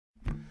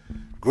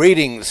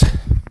Greetings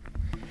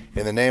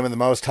in the name of the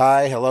Most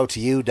High. Hello to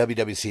you,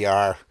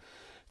 WWCR,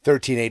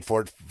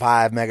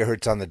 13845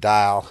 megahertz on the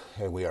dial,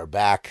 and we are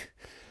back.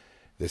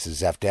 This is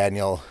Zeph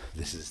Daniel.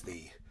 This is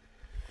the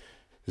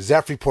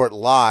Zeph Report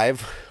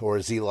Live,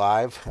 or Z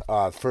Live,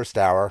 first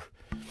hour.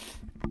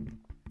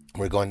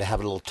 We're going to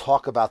have a little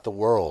talk about the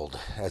world,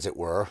 as it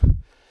were.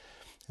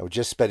 I was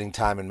just spending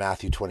time in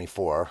Matthew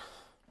 24,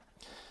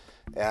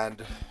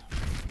 and,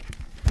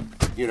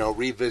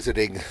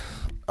 revisiting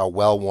a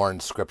well-worn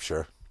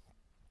scripture.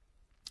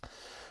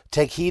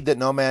 Take heed that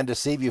no man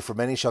deceive you, for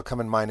many shall come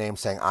in my name,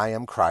 saying, I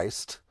am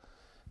Christ,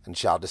 and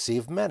shall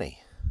deceive many.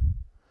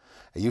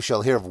 You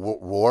shall hear of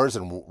wars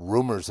and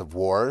rumors of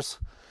wars.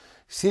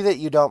 See that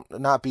you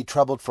not be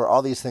troubled, for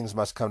all these things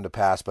must come to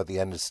pass, but the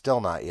end is still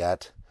not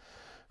yet.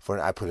 For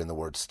I put in the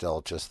word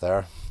still just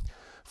there.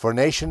 For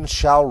nation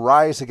shall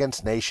rise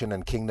against nation,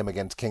 and kingdom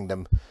against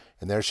kingdom,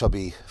 and there shall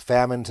be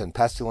famines and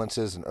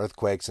pestilences and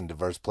earthquakes in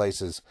diverse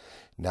places.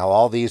 Now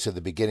all these are the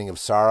beginning of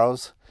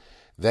sorrows.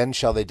 Then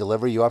shall they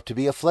deliver you up to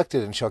be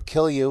afflicted, and shall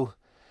kill you.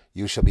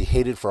 You shall be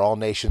hated for all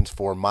nations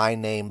for my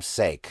name's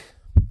sake.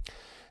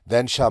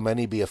 Then shall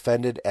many be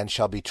offended, and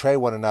shall betray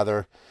one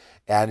another,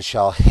 and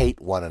shall hate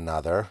one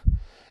another.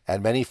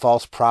 And many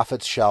false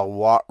prophets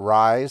shall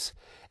rise,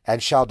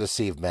 and shall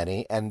deceive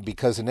many. And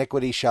because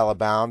iniquity shall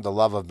abound, the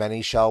love of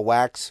many shall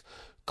wax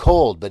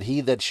cold. But he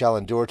that shall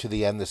endure to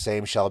the end, the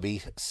same shall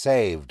be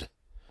saved.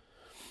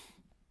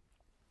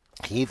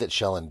 He that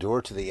shall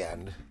endure to the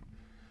end,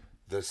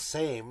 the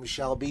same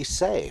shall be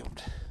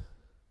saved.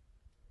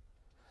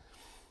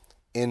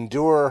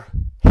 Endure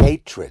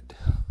hatred,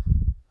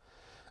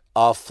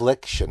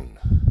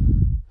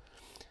 affliction,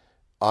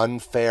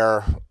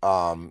 unfair,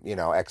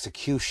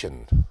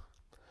 execution,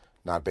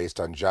 not based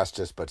on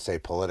justice, but say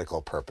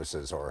political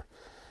purposes, or,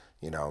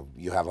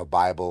 you have a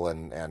Bible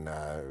and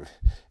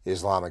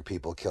Islamic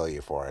people kill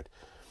you for it.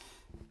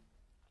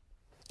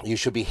 You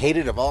should be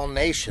hated of all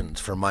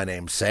nations for my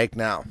name's sake.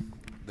 Now,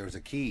 there's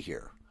a key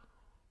here.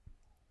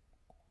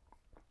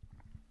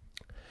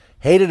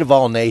 Hated of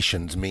all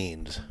nations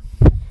means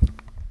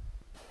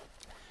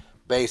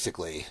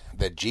basically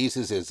that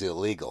Jesus is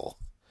illegal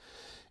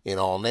in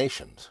all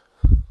nations.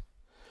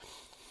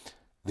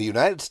 The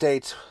United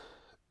States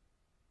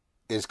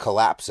is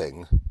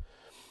collapsing.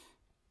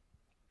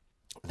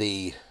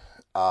 The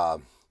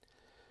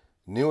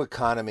new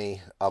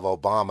economy of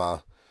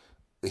Obama,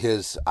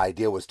 his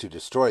idea was to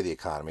destroy the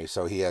economy,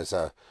 so he has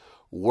a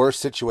worse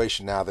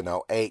situation now than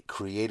 '08,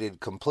 created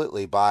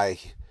completely by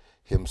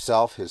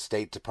himself. His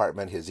State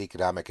Department, his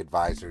economic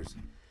advisors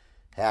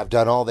have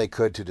done all they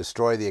could to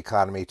destroy the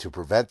economy, to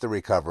prevent the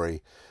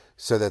recovery,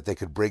 so that they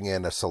could bring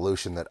in a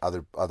solution that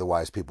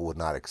otherwise people would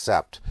not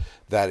accept.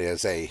 That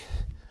is a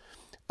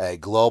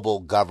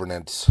global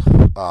governance,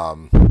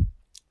 or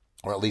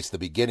at least the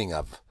beginning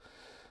of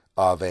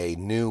a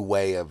new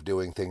way of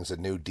doing things, a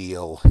new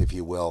deal, if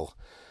you will,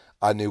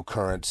 a new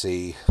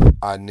currency,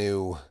 a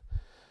new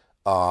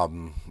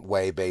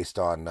way based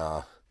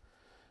on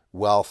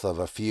wealth of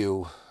a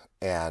few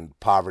and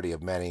poverty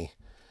of many,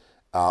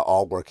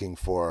 all working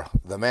for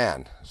the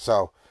man.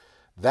 So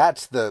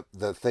that's the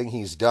thing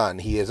he's done.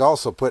 He has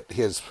also put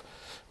his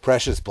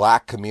precious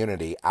black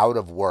community out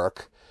of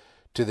work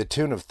to the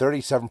tune of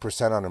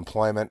 37%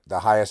 unemployment, the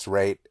highest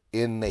rate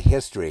in the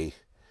history,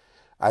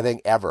 I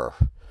think, ever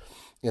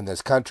in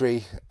this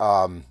country.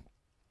 And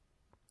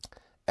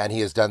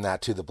he has done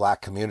that to the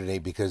black community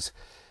because,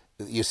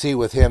 you see,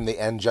 with him, the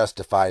end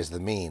justifies the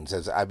means.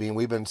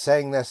 We've been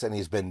saying this, and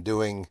he's been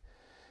doing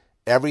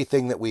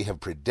everything that we have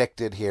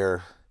predicted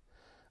here,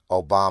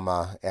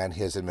 Obama and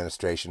his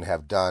administration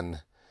have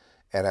done.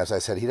 And as I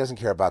said, he doesn't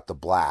care about the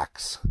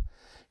blacks.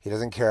 He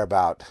doesn't care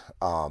about,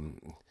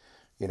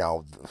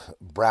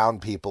 brown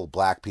people,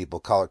 black people.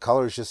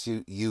 Color is just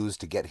used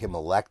to get him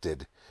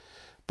elected.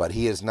 But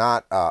he is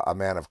not a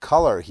man of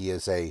color. He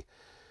is a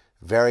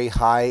very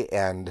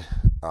high-end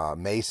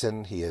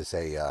Mason. He is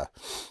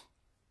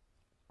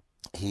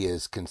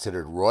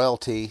considered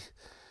royalty,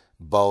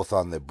 both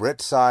on the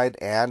Brit side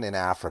and in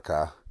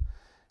Africa.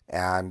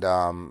 And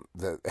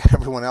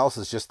everyone else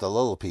is just the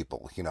little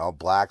people,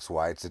 blacks,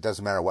 whites. It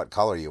doesn't matter what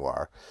color you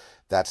are.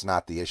 That's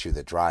not the issue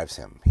that drives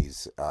him.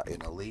 He's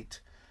an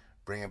elite,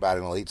 bringing about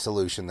an elite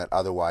solution that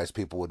otherwise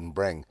people wouldn't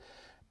bring.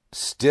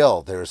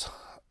 Still, there's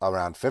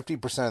around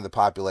 50% of the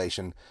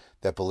population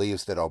that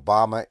believes that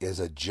Obama is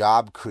a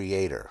job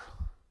creator,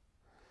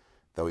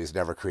 though he's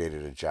never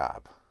created a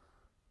job.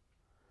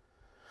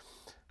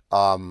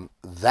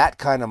 That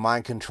kind of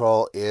mind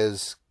control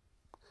is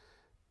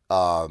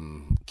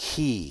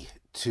key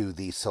to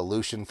the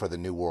solution for the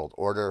New World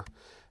Order.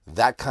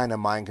 That kind of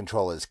mind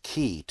control is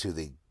key to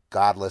the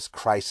godless,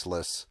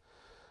 Christless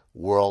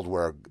world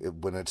where,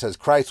 when it says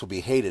Christ will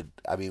be hated,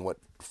 what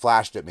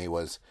flashed at me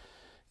was,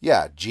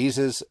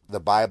 Jesus, the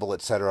Bible,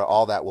 etc.,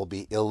 all that will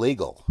be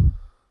illegal.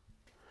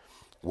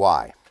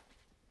 Why?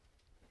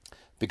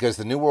 Because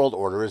the New World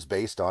Order is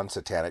based on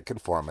satanic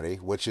conformity,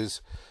 which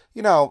is,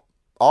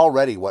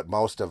 already what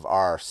most of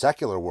our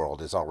secular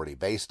world is already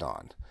based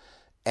on.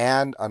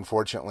 And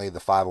unfortunately, the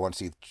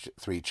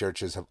 501c3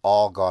 churches have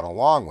all gone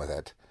along with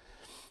it.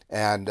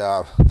 And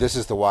this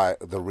is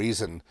the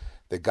reason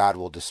that God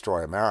will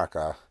destroy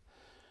America.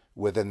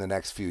 Within the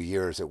next few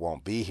years, it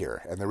won't be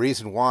here. And the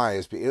reason why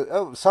is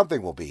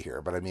something will be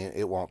here, but I mean,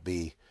 it won't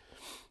be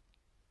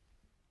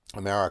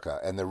America.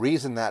 And the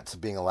reason that's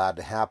being allowed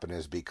to happen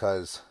is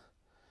because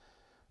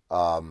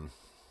when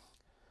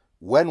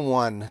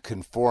one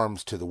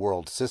conforms to the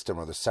world system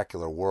or the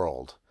secular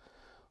world,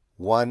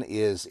 one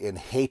is in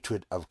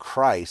hatred of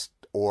Christ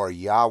or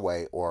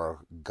Yahweh or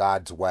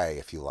God's way,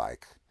 if you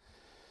like.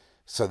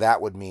 So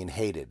that would mean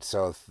hated.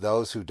 So if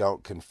those who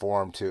don't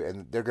conform to,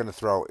 and they're going to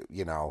throw,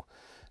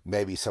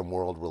 maybe some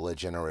world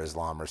religion or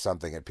Islam or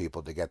something at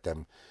people to get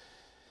them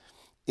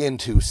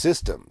into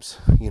systems,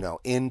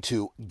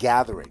 into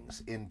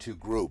gatherings, into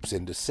groups,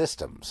 into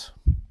systems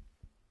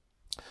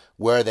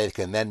where they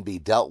can then be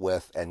dealt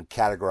with and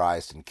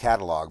categorized and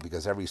cataloged,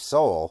 because every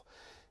soul,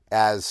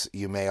 as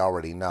you may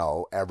already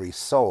know, every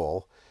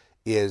soul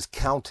is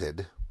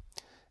counted,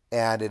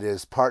 and it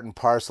is part and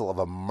parcel of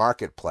a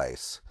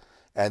marketplace.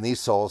 And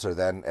these souls are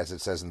then, as it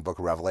says in the book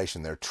of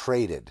Revelation, they're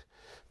traded,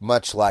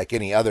 much like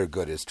any other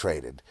good is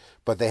traded.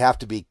 But they have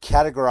to be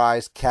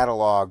categorized,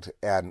 cataloged,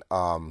 and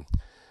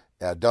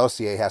a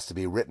dossier has to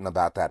be written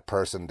about that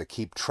person to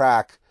keep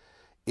track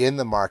in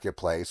the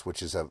marketplace,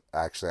 which is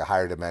actually a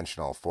higher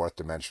dimensional, fourth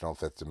dimensional,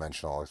 fifth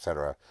dimensional,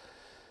 etc.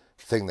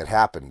 thing that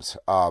happens.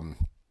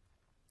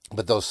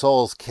 But those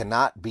souls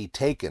cannot be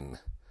taken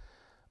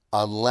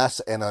unless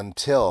and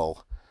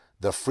until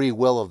the free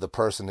will of the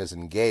person is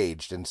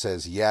engaged and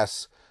says,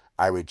 yes,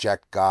 I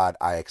reject God,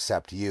 I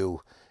accept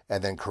you,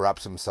 and then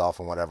corrupts himself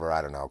and whatever,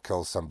 I don't know,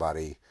 kills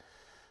somebody,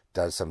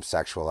 does some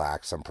sexual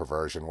act, some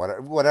perversion,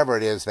 whatever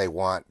it is they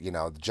want,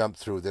 jump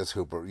through this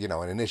hoop, or,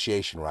 an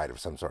initiation rite of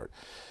some sort,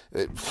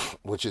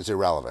 which is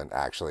irrelevant,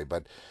 actually.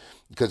 But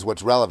because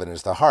what's relevant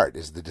is the heart,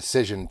 is the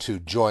decision to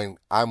join,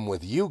 I'm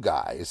with you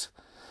guys,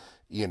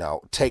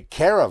 take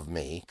care of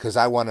me because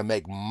I want to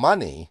make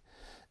money.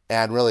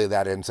 And really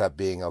that ends up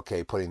being,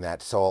 okay, putting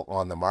that soul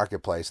on the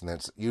marketplace, and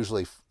it's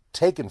usually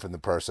taken from the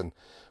person.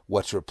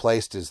 What's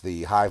replaced is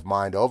the hive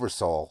mind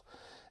oversoul,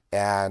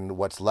 and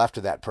what's left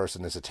of that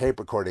person is a tape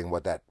recording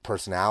what that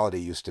personality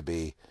used to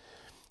be,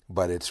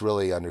 but it's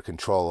really under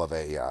control of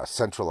a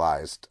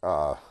centralized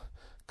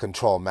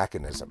control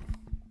mechanism.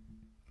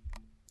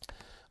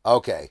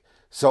 Okay,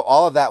 so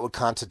all of that would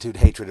constitute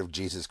hatred of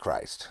Jesus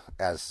Christ,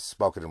 as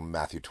spoken in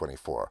Matthew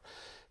 24.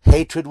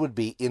 Hatred would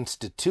be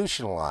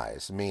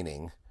institutionalized,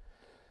 meaning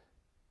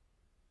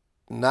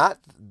not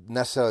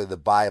necessarily the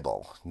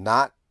Bible,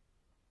 not,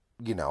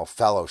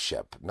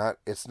 fellowship.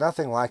 It's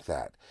nothing like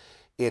that.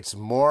 It's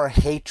more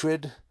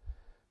hatred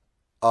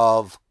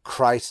of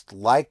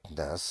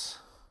Christ-likeness,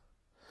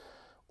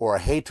 or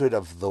hatred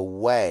of the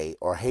way,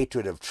 or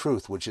hatred of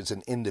truth, which is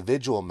an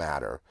individual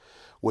matter,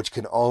 which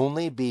can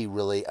only be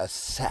really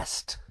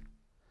assessed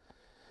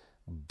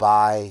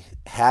by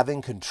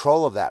having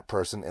control of that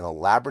person in a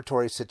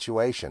laboratory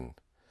situation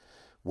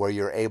where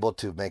you're able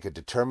to make a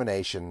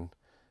determination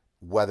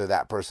whether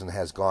that person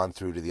has gone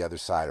through to the other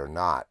side or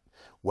not,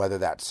 whether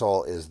that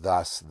soul is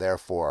thus,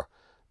 therefore,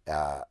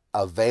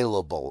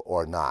 available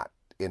or not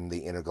in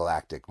the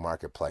intergalactic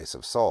marketplace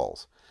of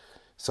souls.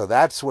 So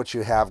that's what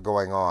you have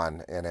going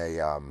on in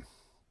a,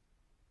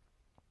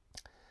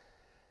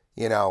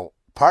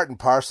 part and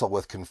parcel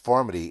with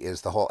conformity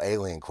is the whole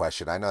alien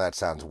question. I know that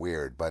sounds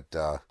weird, but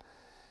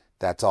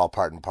that's all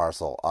part and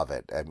parcel of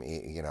it. I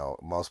mean,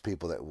 most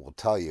people that will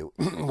tell you,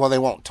 well, they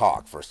won't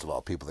talk, first of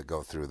all. People that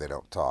go through, they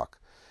don't talk.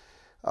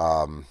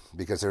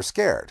 Because they're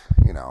scared,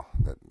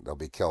 that they'll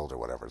be killed or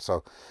whatever.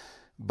 So,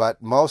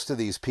 but most of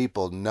these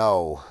people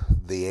know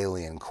the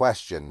alien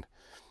question,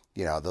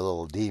 the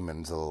little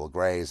demons, the little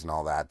grays and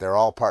all that. They're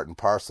all part and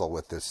parcel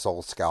with this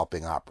soul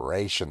scalping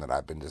operation that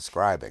I've been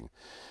describing,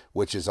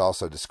 which is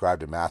also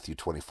described in Matthew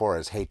 24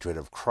 as hatred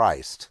of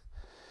Christ.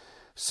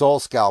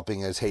 Soul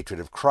scalping is hatred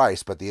of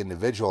Christ, but the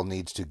individual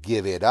needs to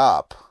give it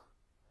up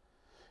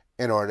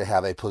in order to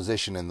have a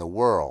position in the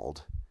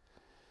world.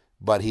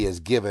 But he has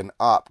given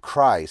up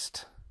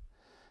Christ,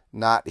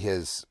 not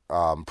his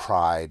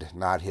pride,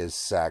 not his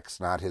sex,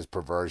 not his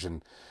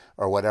perversion,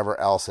 or whatever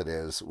else it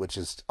is, which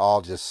is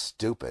all just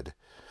stupid.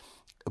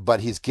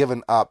 But he's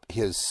given up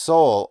his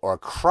soul or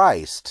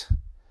Christ,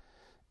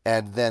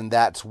 and then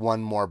that's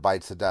one more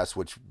bites the dust,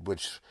 which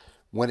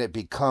when it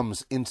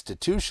becomes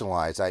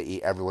institutionalized, i.e.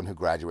 everyone who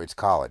graduates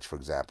college, for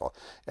example,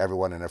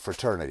 everyone in a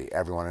fraternity,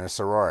 everyone in a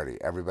sorority,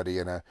 everybody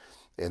in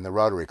the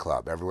Rotary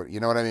Club, everyone, you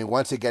know what I mean?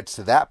 Once it gets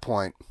to that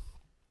point,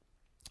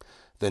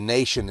 the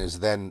nation is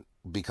then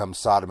become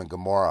Sodom and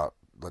Gomorrah,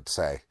 let's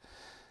say.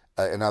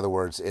 In other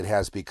words, it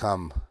has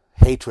become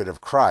hatred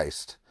of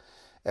Christ.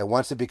 And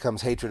once it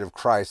becomes hatred of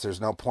Christ, there's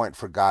no point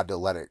for God to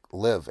let it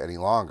live any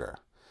longer.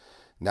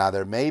 Now,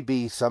 there may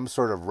be some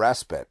sort of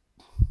respite.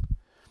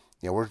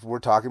 We're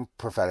talking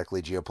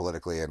prophetically,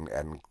 geopolitically,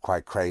 and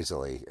quite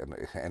crazily. And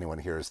anyone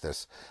hears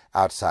this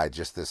outside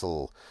just this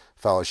little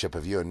fellowship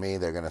of you and me,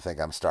 they're going to think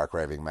I'm stark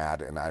raving mad,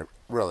 and I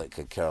really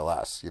could care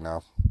less,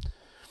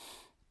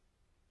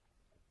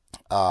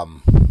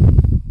 Um,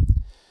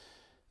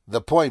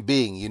 the point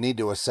being, you need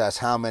to assess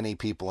how many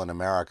people in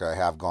America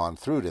have gone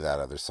through to that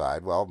other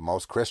side. Well,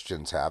 most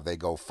Christians have. They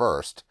go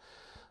first.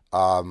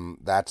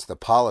 That's the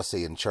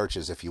policy in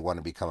churches if you want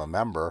to become a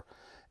member.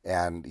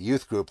 And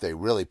youth group, they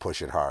really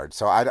push it hard.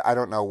 So I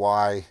don't know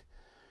why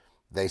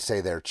they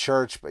say they're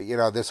church, but, you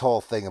know, this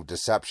whole thing of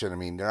deception, I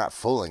mean, they're not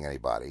fooling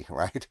anybody,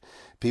 right?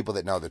 People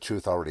that know the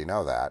truth already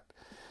know that.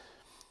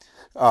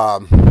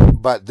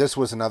 But this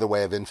was another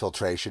way of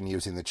infiltration,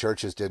 using the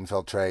churches to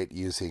infiltrate,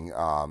 using,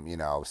 you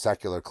know,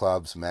 secular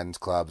clubs, men's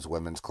clubs,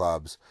 women's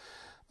clubs,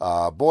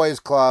 boys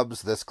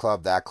clubs, this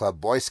club, that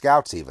club, Boy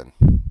Scouts even.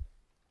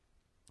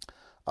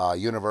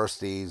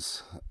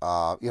 Universities,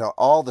 you know,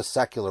 all the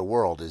secular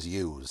world is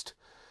used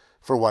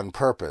for one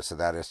purpose, and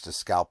that is to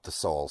scalp the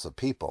souls of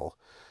people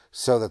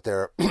so that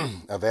they're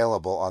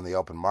available on the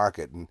open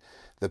market. And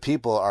the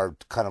people are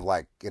kind of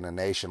like, in a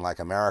nation like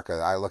America,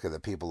 I look at the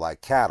people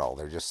like cattle.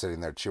 They're just sitting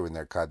there chewing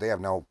their cud. They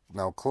have no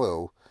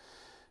clue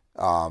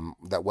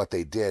that what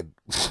they did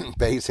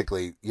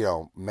basically, you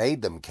know,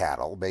 made them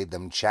cattle, made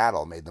them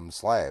chattel, made them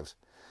slaves,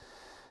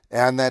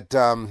 and that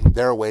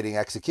they're awaiting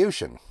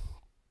execution.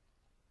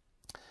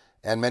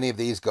 And many of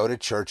these go to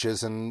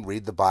churches and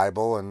read the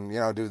Bible and, you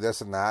know, do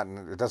this and that,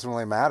 and it doesn't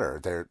really matter.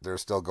 They're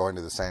still going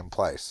to the same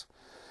place.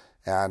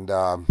 And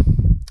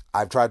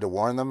I've tried to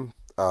warn them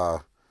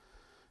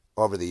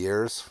over the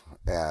years,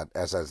 and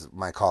as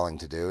my calling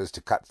to do, is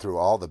to cut through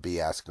all the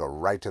BS, go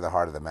right to the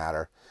heart of the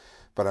matter.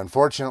 But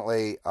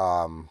unfortunately,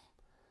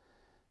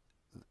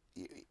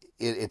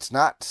 it's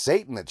not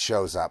Satan that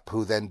shows up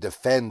who then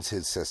defends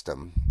his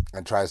system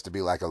and tries to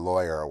be like a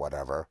lawyer or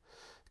whatever,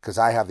 because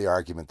I have the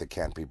argument that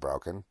can't be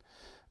broken.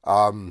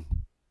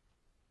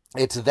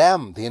 It's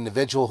them, the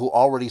individual who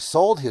already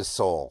sold his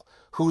soul,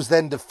 who's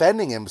then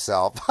defending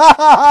himself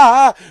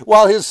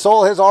while his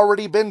soul has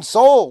already been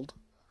sold.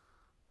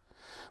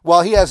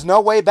 Well, he has no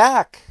way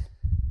back.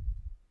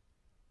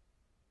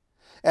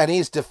 And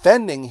he's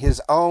defending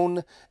his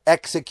own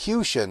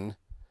execution,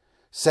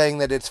 saying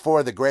that it's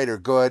for the greater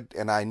good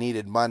and I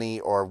needed money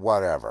or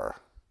whatever,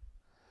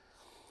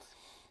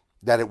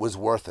 that it was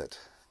worth it.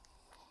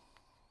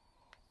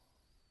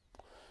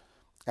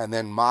 And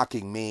then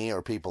mocking me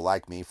or people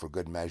like me for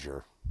good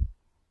measure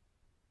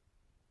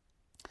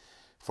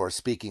for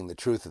speaking the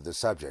truth of the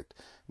subject.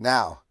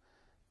 Now,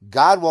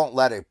 God won't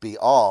let it be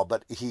all,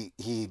 but he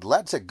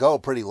lets it go a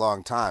pretty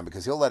long time,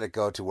 because he'll let it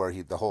go to where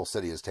the whole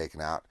city is taken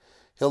out.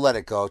 He'll let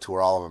it go to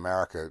where all of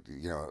America,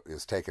 you know,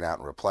 is taken out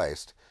and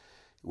replaced,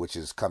 which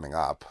is coming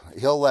up.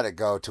 He'll let it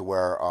go to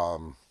where,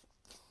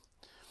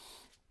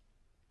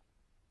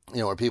 you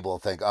know, where people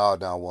think, oh,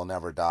 no, we'll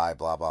never die,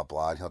 blah, blah,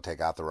 blah. And he'll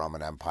take out the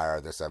Roman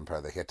Empire, this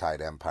empire, the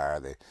Hittite Empire,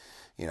 the,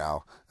 you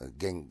know,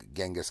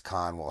 Genghis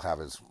Khan will have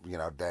his, you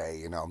know, day,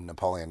 you know,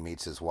 Napoleon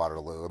meets his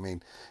Waterloo. I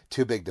mean,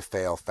 too big to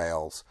fail,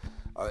 fails.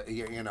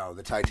 You know,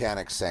 the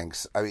Titanic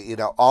sinks. I mean, you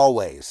know,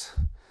 always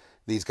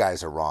these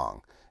guys are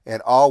wrong.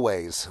 And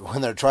always,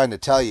 when they're trying to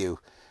tell you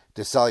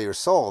to sell your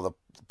soul, the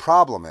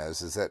problem is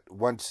that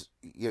once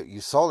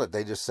you sold it,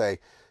 they just say,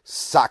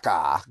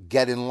 sucker,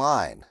 get in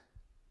line.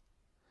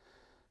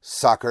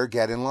 Sucker,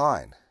 get in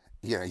line.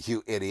 You know,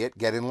 you idiot,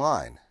 get in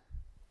line.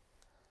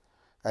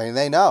 I mean,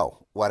 they know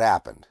what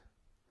happened.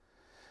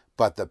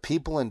 But the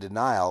people in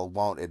denial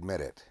won't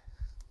admit it.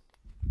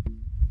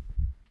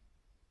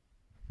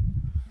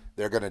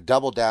 They're going to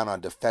double down on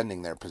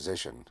defending their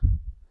position.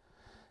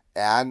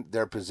 And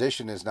their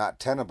position is not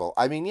tenable.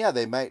 I mean, yeah,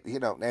 they might, you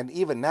know, and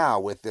even now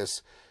with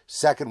this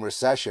second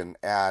recession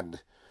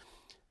and,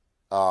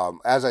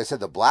 as I said,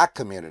 the black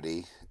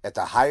community at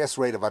the highest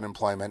rate of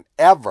unemployment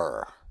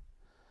ever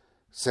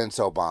since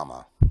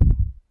Obama.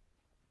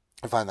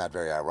 I find that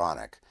very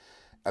ironic.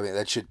 I mean,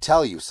 that should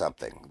tell you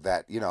something,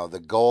 that, you know,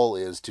 the goal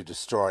is to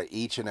destroy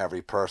each and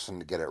every person,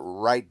 to get it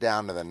right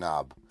down to the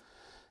nub,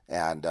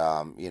 and,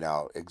 you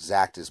know,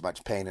 exact as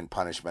much pain and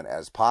punishment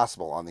as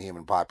possible on the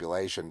human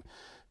population,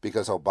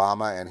 because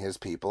Obama and his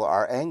people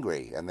are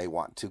angry, and they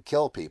want to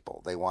kill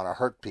people. They want to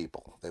hurt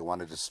people. They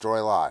want to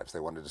destroy lives. They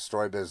want to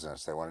destroy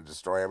business. They want to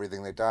destroy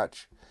everything they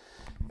touch.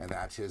 And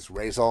that's his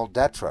raison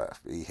d'etre.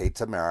 He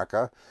hates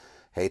America,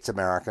 hates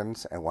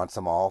Americans, and wants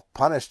them all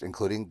punished,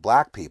 including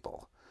black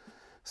people.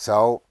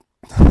 So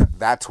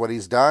that's what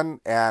he's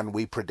done, and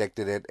we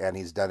predicted it, and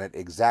he's done it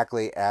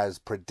exactly as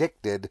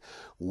predicted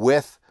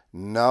with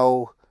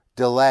no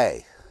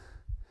delay.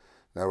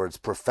 In other words,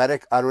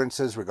 prophetic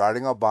utterances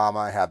regarding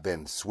Obama have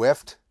been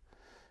swift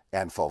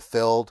and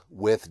fulfilled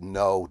with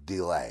no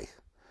delay.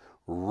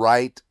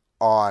 Right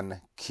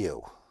on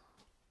cue.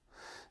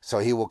 So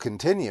he will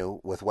continue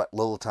with what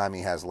little time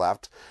he has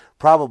left.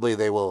 Probably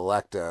they will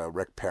elect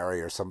Rick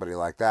Perry or somebody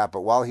like that,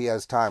 but while he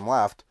has time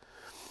left,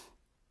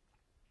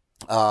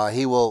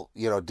 he will,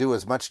 you know, do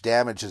as much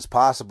damage as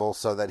possible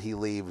so that he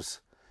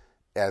leaves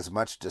as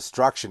much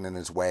destruction in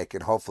his wake,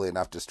 and hopefully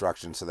enough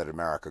destruction so that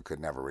America could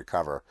never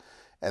recover.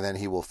 And then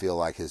he will feel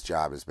like his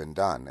job has been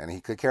done. And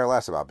he could care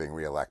less about being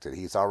reelected.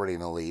 He's already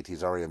an elite.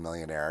 He's already a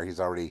millionaire. He's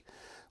already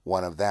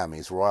one of them.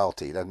 He's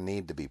royalty. He doesn't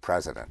need to be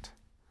president.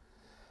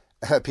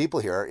 People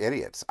here are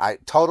idiots.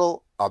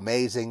 Total,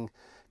 amazing,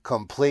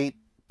 complete,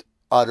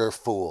 utter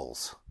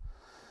fools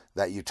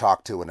that you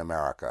talk to in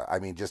America. I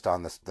mean, just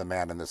on the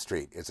man in the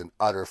street is an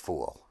utter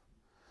fool.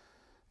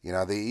 You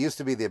know, they used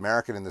to be the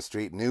American in the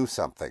street knew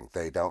something.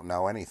 They don't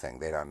know anything.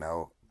 They don't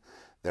know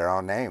their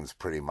own names,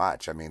 pretty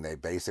much. I mean, they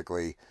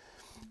basically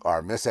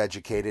are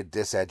miseducated,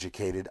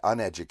 diseducated,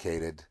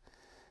 uneducated,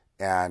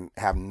 and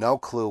have no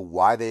clue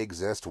why they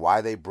exist,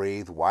 why they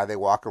breathe, why they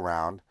walk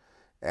around.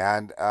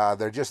 And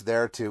they're just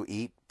there to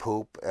eat,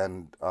 poop,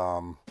 and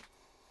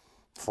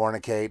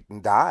fornicate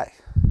and die.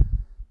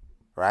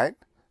 Right?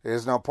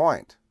 There's no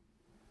point.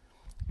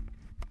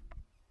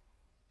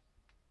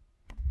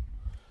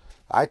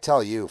 I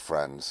tell you,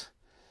 friends,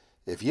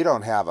 if you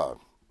don't have a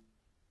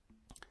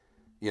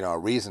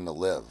reason to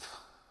live,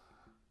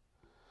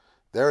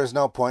 there is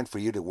no point for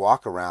you to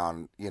walk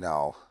around,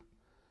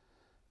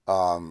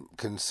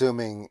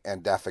 consuming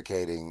and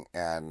defecating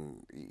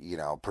and,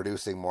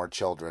 producing more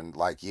children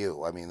like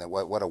you. I mean,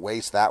 what a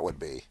waste that would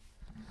be.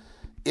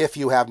 If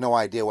you have no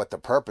idea what the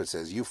purpose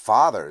is, you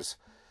fathers,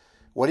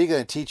 what are you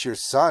going to teach your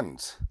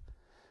sons?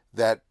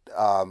 That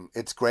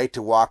it's great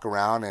to walk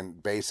around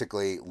and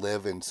basically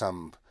live in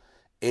some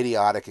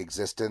idiotic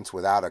existence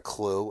without a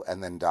clue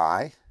and then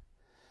die?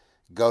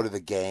 Go to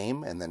the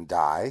game and then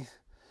die?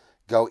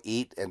 Go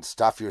eat and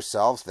stuff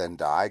yourselves, then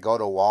die? Go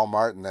to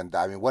Walmart and then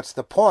die? I mean, what's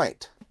the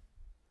point?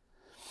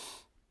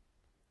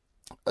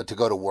 To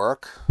go to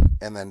work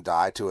and then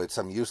die, to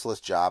some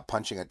useless job,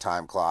 punching a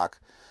time clock,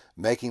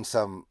 making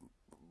some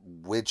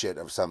widget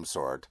of some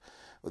sort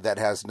that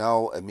has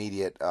no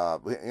immediate,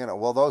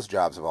 well, those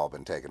jobs have all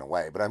been taken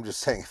away. But I'm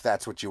just saying, if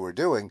that's what you were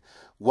doing,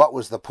 what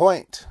was the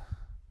point?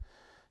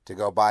 To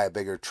go buy a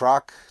bigger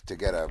truck, to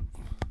get a...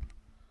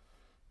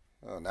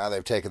 Oh, now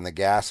they've taken the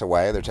gas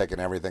away. They're taking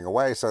everything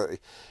away. So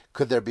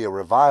could there be a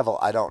revival?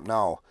 I don't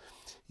know.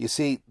 You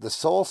see, the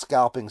soul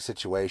scalping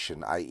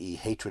situation, i.e.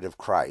 hatred of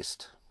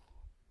Christ,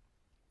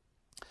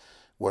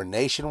 where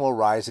nation will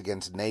rise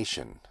against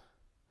nation,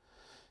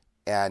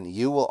 and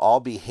you will all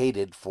be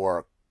hated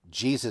for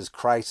Jesus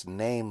Christ's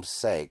name's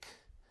sake,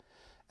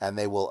 and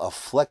they will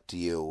afflict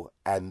you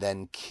and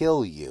then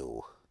kill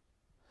you.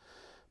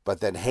 But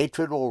then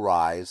hatred will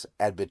rise,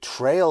 and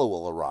betrayal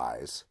will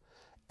arise,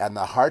 and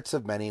the hearts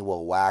of many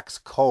will wax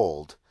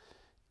cold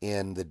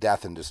in the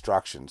death and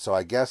destruction. So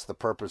I guess the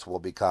purpose will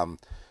become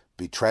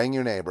betraying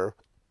your neighbor,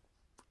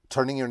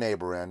 turning your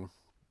neighbor in,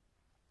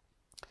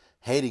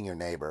 hating your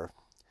neighbor,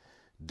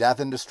 death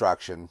and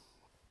destruction,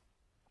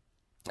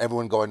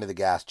 everyone going to the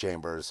gas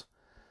chambers,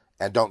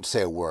 and don't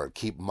say a word.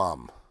 Keep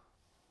mum.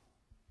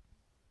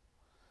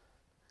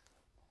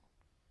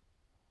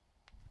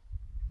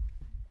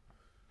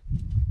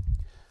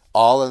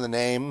 All in the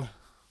name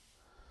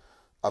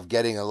of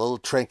getting a little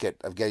trinket,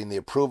 of getting the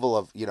approval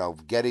of,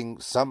 getting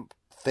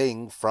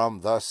something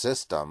from the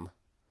system,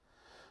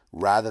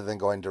 rather than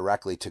going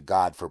directly to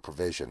God for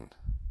provision.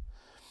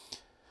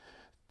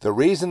 The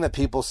reason that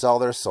people sell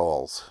their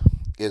souls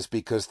is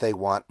because they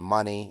want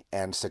money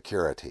and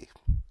security.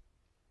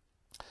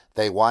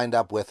 They wind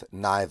up with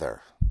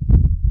neither.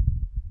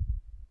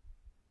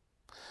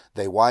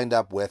 They wind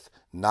up with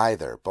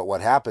neither. But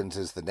what happens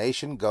is the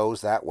nation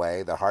goes that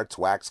way, the hearts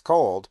wax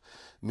cold,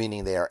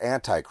 meaning they are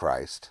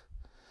antichrist.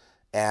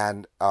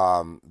 And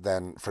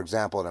then, for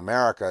example, in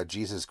America,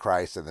 Jesus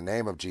Christ, in the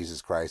name of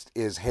Jesus Christ,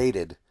 is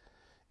hated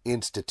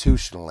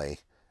institutionally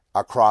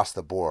across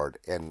the board.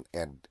 And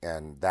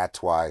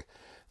that's why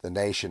the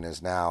nation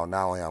is now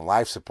not only on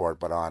life support,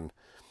 but on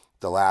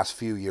the last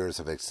few years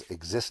of its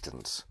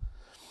existence.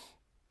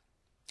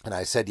 And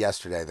I said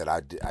yesterday that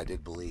I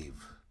did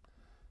believe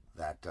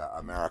that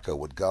America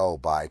would go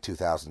by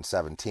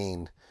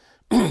 2017.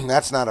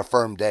 That's not a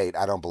firm date.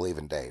 I don't believe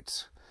in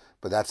dates.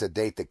 But that's a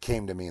date that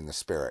came to me in the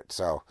spirit.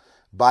 So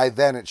by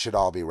then it should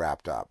all be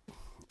wrapped up.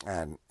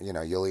 And,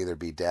 you'll either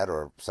be dead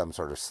or some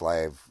sort of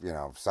slave,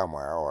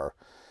 somewhere, or,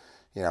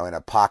 in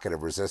a pocket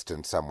of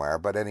resistance somewhere.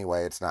 But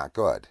anyway, it's not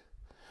good.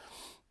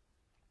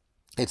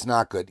 It's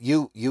not good.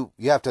 You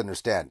have to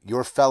understand,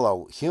 your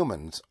fellow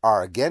humans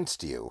are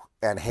against you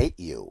and hate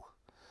you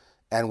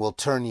and will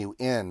turn you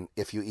in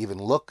if you even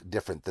look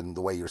different than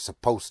the way you're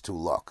supposed to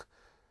look.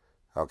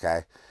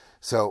 Okay?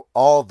 So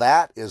all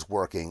that is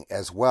working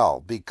as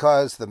well,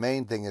 because the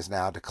main thing is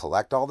now to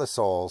collect all the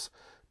souls,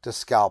 to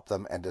scalp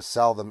them, and to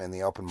sell them in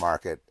the open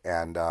market.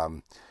 And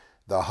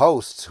the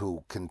hosts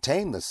who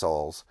contain the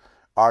souls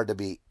are to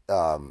be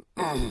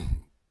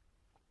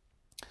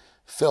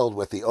filled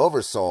with the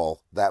oversoul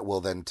that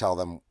will then tell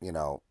them,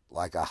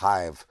 like a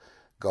hive,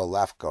 go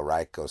left, go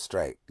right, go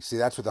straight. You see,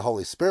 that's what the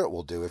Holy Spirit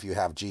will do if you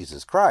have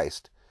Jesus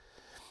Christ.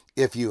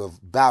 If you have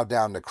bowed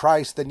down to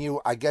Christ, then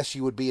I guess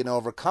you would be an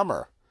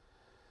overcomer.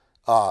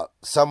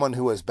 Someone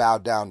who has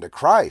bowed down to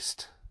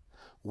Christ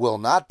will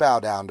not bow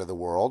down to the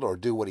world or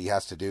do what he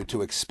has to do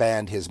to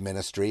expand his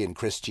ministry in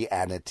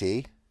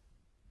Christianity,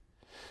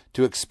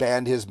 to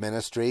expand his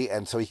ministry,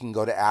 and so he can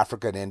go to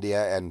Africa and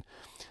India and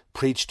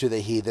preach to the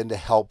heathen to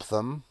help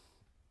them.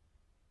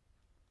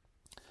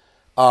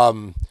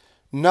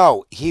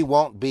 No, he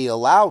won't be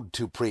allowed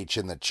to preach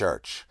in the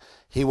church.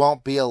 He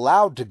won't be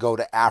allowed to go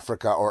to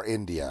Africa or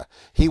India.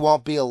 He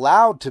won't be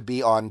allowed to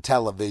be on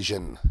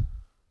television.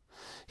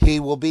 He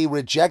will be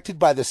rejected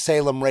by the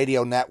Salem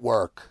radio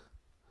network.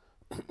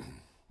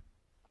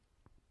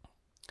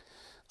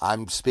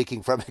 I'm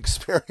speaking from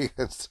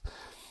experience.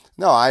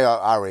 No, I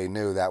already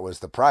knew that was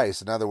the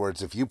price. In other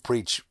words, if you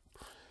preach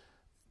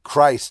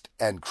Christ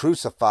and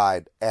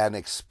crucified and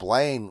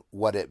explain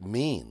what it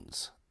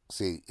means,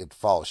 see, it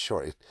falls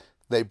short.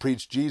 They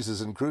preach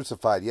Jesus and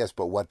crucified, yes,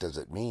 but what does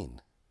it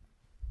mean?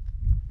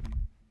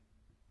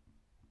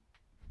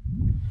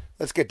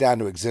 Let's get down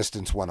to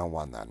existence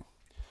 101 then.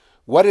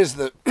 What is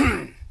the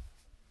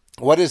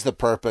what is the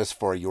purpose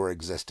for your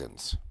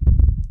existence?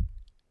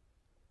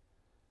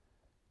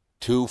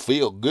 To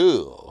feel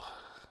good.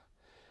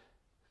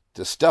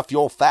 To stuff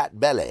your fat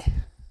belly.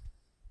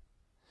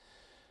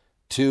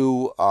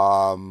 To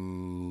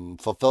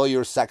fulfill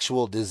your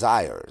sexual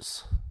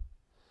desires.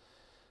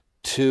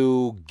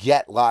 To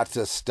get lots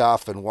of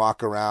stuff and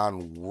walk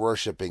around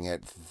worshiping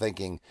it,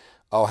 thinking,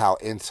 oh, how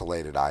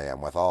insulated I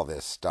am with all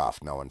this stuff.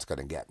 No one's going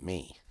to get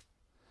me.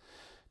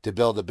 To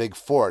build a big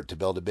fort, to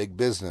build a big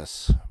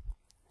business.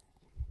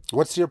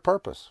 What's your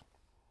purpose?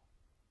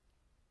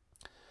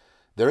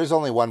 There is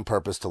only one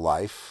purpose to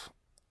life.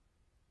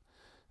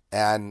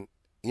 And,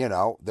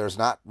 there's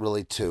not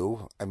really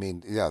two. I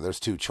mean, there's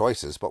two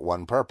choices, but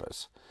one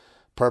purpose.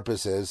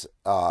 Purpose is,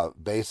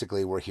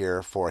 basically, we're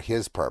here for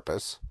his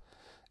purpose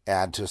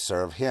and to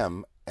serve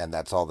him, and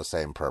that's all the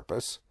same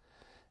purpose.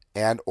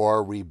 And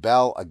or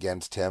rebel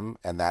against him,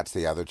 and that's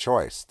the other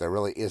choice. There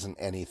really isn't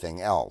anything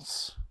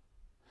else.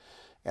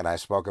 And I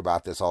spoke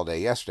about this all day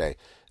yesterday.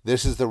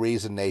 This is the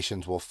reason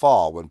nations will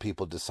fall when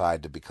people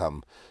decide to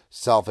become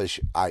selfish,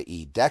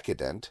 i.e.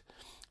 decadent,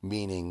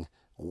 meaning,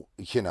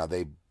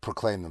 they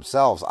proclaim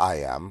themselves I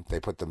am. They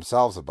put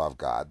themselves above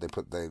God.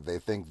 They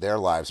think their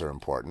lives are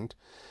important.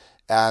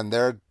 And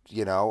they're,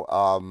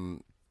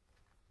 and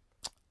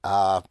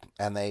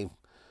they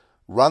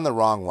run the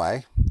wrong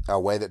way, a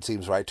way that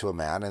seems right to a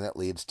man, and it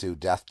leads to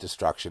death,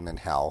 destruction, and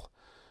hell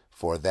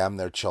for them,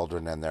 their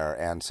children, and their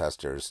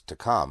ancestors to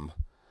come.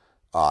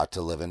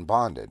 To live in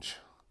bondage.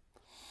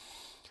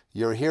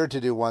 You're here to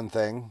do one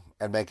thing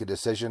and make a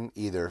decision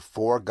either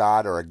for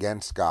God or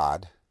against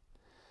God,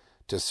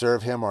 to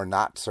serve him or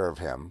not serve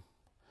him,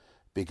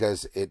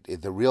 because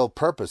the real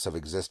purpose of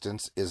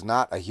existence is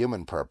not a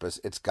human purpose,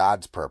 it's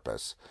God's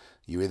purpose.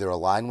 You either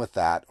align with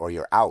that or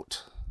you're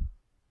out.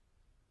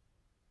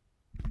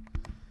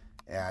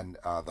 And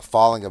the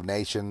falling of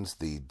nations,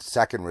 the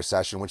second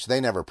recession, which they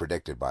never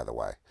predicted, by the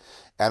way,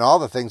 and all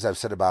the things I've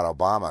said about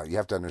Obama, you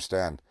have to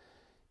understand,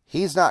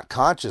 he's not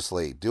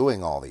consciously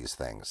doing all these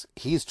things.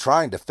 He's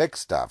trying to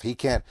fix stuff. He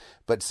can't,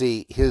 but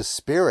see, his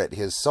spirit,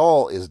 his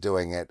soul is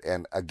doing it,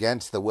 and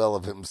against the will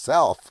of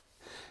himself.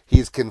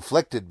 He's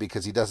conflicted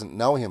because he doesn't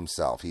know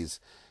himself. He's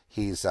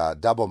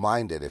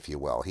double-minded, if you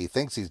will. He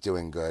thinks he's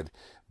doing good,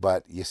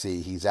 but you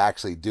see, he's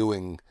actually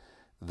doing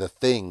the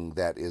thing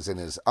that is in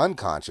his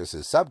unconscious,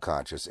 his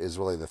subconscious, is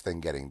really the thing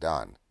getting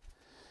done.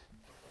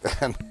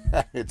 And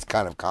it's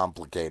kind of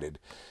complicated,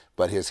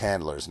 but his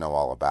handlers know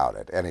all about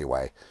it.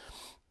 Anyway,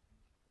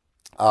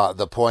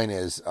 the point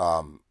is,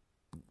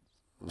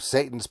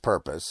 Satan's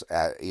purpose,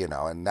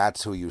 and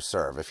that's who you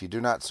serve. If you do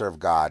not serve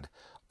God,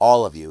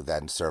 all of you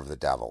then serve the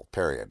devil,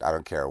 period. I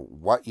don't care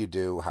what you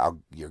do, how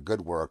your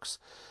good works.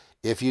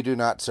 If you do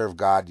not serve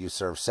God, you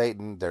serve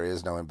Satan. There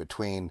is no in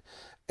between.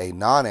 A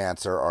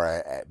non-answer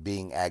or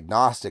being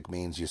agnostic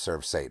means you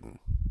serve Satan.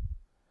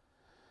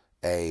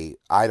 A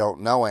I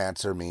don't know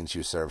answer means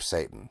you serve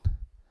Satan.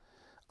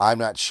 I'm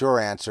not sure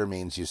answer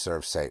means you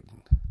serve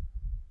Satan.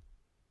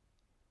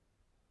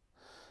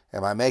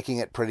 Am I making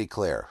it pretty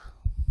clear?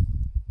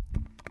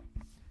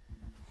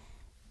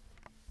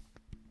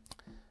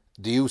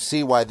 Do you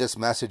see why this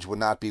message would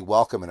not be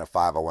welcome in a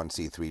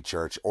 501c3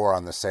 church or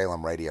on the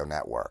Salem radio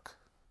network?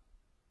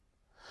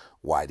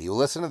 Why do you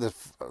listen to the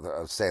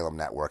Salem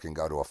network and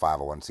go to a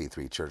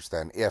 501c3 church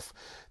then if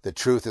the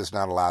truth is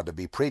not allowed to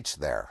be preached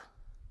there?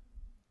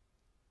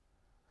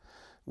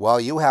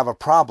 Well, you have a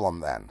problem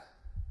then.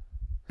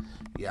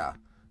 Yeah,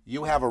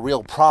 you have a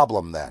real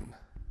problem then.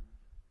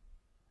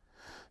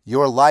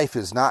 Your life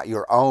is not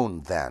your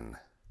own then.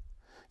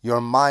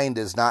 Your mind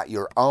is not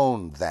your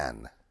own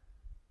then.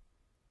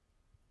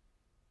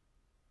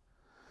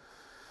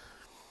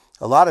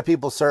 A lot of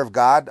people serve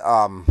God.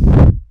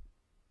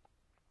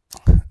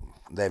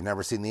 They've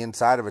never seen the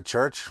inside of a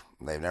church.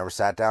 They've never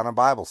sat down in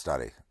Bible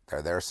study.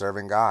 They're there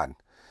serving God.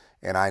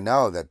 And I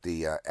know that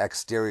the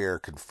exterior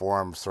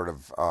conformed sort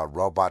of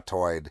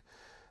robotoid,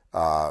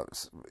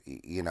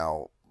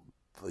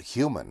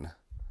 human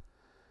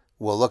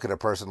will look at a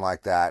person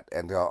like that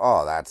and go,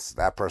 oh,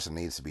 that person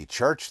needs to be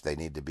churched. They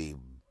need to be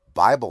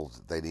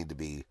Bibled. They need to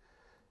be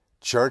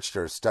churched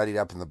or studied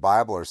up in the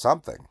Bible or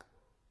something.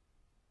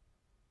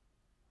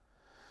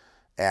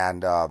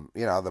 And,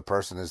 the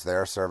person is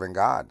there serving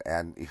God.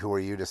 And who are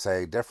you to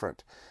say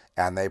different?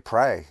 And they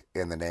pray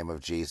in the name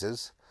of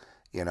Jesus.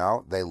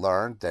 They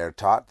learn, they're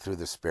taught through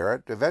the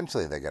Spirit.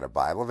 Eventually they get a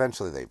Bible.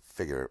 Eventually they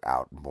figure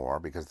out more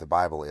because the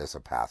Bible is a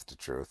path to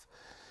truth.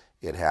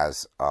 It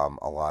has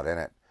a lot in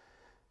it.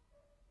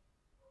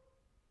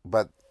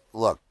 But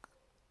look,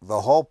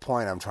 the whole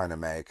point I'm trying to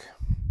make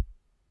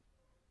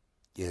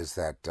is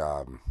that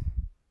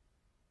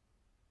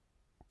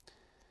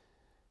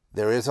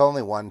there is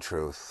only one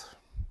truth,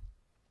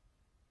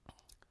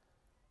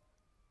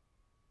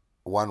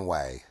 one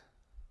way,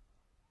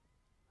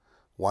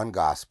 one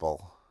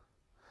gospel,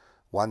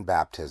 one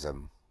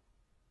baptism,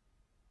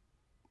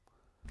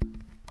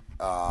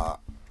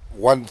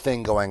 one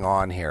thing going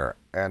on here,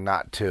 and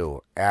not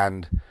two.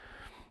 And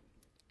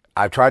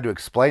I've tried to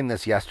explain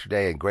this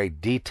yesterday in great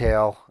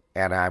detail,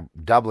 and I'm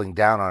doubling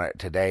down on it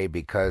today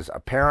because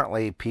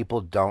apparently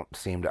people don't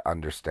seem to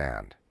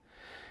understand.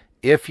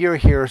 If you're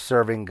here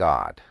serving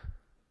God,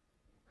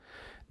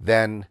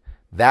 then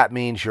that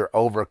means you're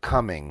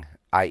overcoming,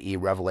 i.e.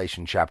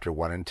 Revelation chapter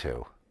 1 and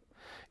 2.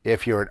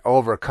 If you're an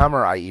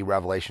overcomer, i.e.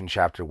 Revelation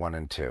chapter 1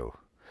 and 2,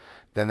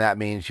 then that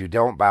means you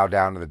don't bow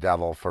down to the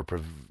devil for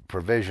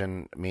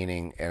provision,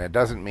 meaning, and it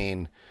doesn't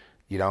mean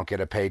you don't get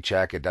a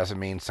paycheck. It doesn't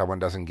mean someone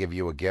doesn't give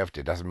you a gift.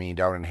 It doesn't mean you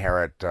don't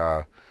inherit,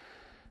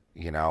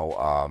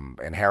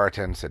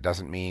 inheritance. It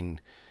doesn't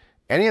mean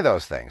any of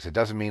those things. It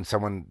doesn't mean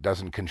someone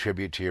doesn't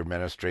contribute to your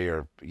ministry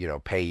or,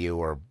 pay you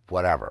or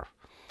whatever.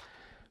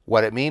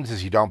 What it means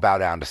is you don't bow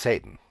down to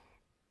Satan.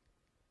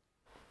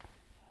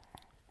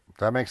 Does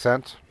that make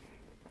sense?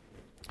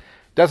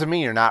 Doesn't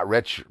mean you're not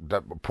rich,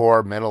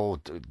 poor,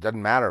 middle. It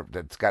doesn't matter.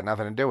 It's got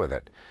nothing to do with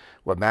it.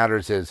 What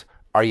matters is,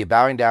 are you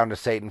bowing down to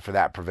Satan for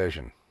that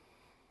provision?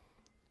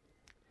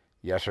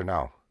 Yes or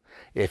no?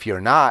 If you're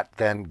not,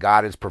 then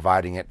God is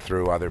providing it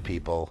through other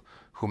people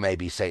who may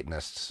be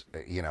Satanists,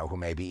 who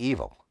may be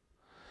evil.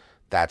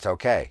 That's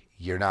okay.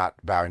 You're not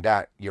bowing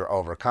down. You're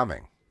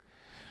overcoming.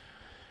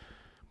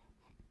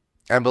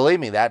 And believe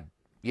me, that,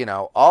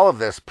 all of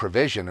this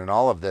provision and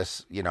all of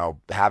this,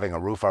 having a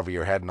roof over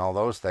your head and all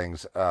those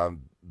things,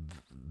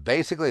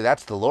 basically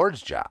that's the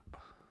Lord's job.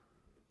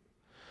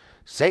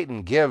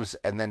 Satan gives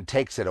and then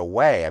takes it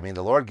away. I mean,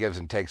 the Lord gives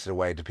and takes it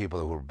away to people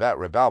who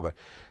rebel, but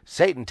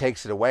Satan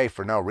takes it away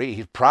for no reason.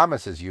 He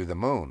promises you the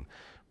moon,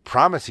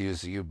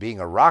 promises you being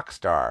a rock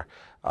star,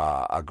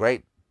 a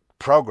great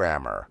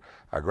programmer,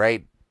 a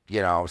great,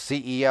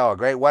 CEO, a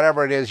great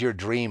whatever it is your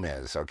dream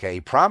is, okay?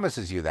 He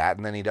promises you that,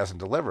 and then he doesn't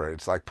deliver it.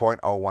 It's like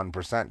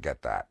 0.01%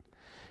 get that.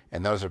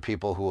 And those are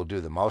people who will do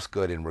the most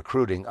good in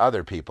recruiting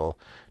other people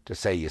to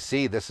say, you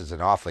see, this is an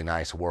awfully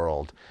nice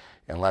world,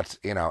 and let's,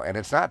 and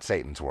it's not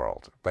Satan's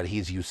world, but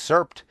he's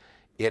usurped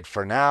it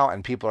for now,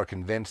 and people are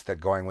convinced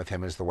that going with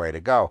him is the way to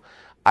go.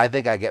 I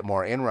think I get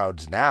more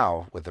inroads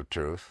now with the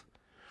truth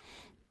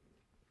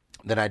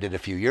than I did a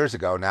few years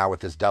ago. Now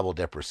with this double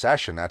dip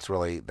recession, that's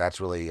really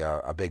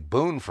a big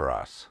boon for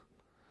us.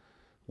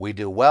 We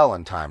do well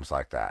in times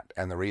like that.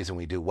 And the reason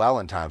we do well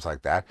in times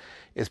like that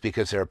is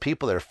because there are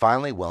people that are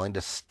finally willing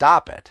to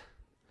stop it.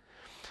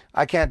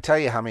 I can't tell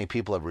you how many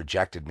people have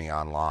rejected me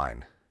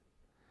online.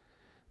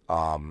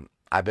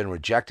 I've been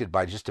rejected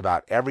by just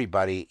about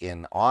everybody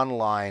in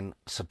online,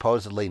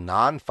 supposedly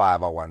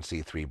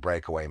non-501c3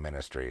 breakaway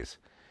ministries.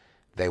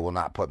 They will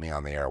not put me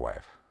on the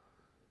airwave.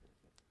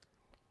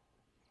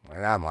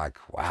 And I'm like,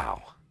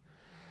 wow.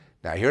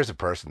 Now here's a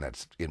person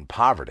that's in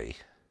poverty,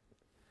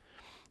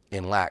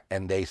 in lack,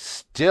 and they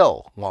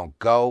still won't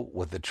go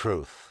with the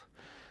truth.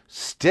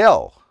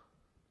 Still,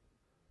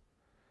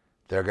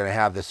 they're going to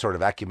have this sort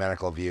of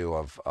ecumenical view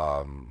of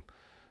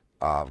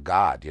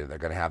God. They're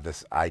going to have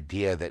this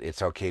idea that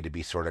it's okay to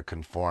be sort of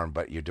conformed,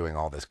 but you're doing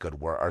all this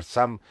good work, or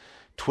some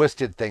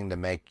twisted thing to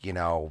make,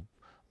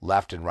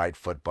 left and right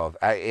foot both.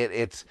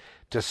 It's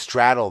to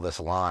straddle this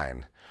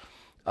line.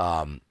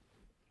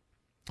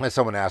 And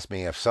someone asked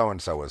me if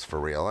so-and-so was for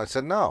real. I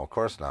said, no, of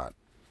course not.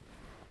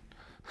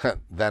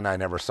 Then I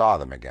never saw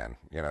them again.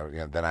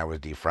 Then I was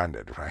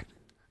defriended, right?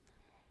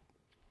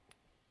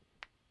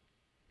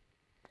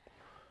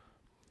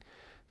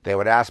 They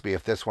would ask me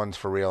if this one's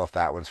for real, if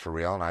that one's for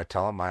real, and I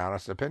tell them my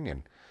honest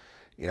opinion.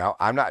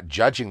 I'm not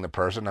judging the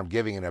person. I'm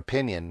giving an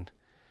opinion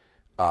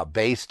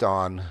based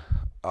on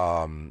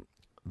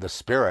the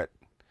Spirit,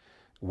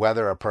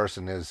 whether a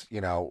person is,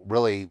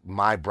 really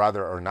my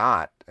brother or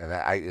not. And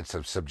it's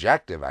a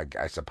subjective,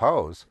 I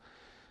suppose.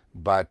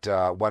 But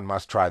one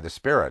must try the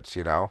spirits,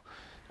 Is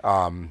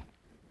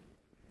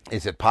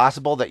it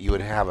possible that you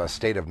would have a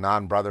state of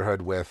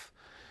non-brotherhood with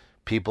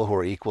people who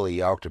are equally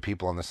yoked or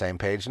people on the same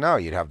page? No,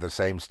 you'd have the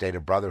same state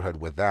of brotherhood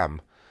with them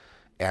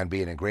and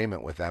be in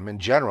agreement with them. In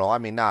general, I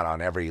mean, not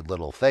on every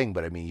little thing,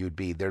 but I mean,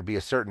 there'd be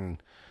a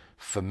certain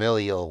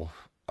familial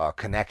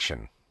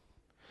connection.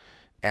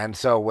 And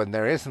so when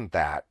there isn't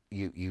that,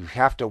 you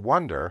have to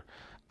wonder.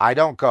 I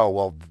don't go,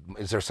 well,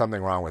 is there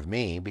something wrong with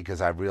me?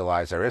 Because I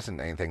realize there isn't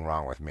anything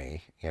wrong with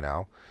me,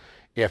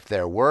 If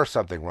there were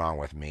something wrong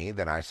with me,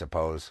 then I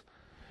suppose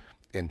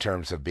in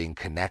terms of being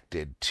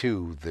connected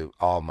to the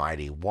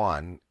Almighty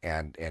One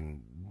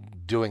and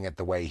doing it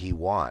the way He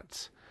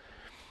wants.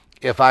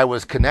 If I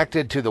was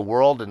connected to the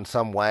world in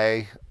some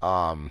way,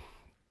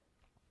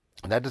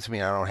 That doesn't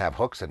mean I don't have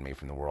hooks in me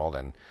from the world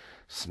and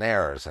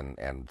snares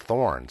and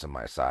thorns in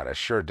my side. I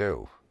sure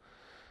do.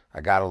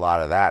 I got a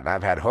lot of that. And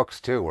I've had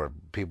hooks too where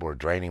people were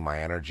draining my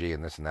energy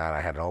and this and that.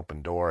 I had an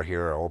open door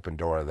here, an open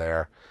door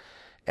there.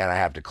 And I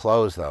have to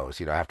close those.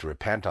 I have to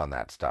repent on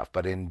that stuff.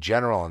 But in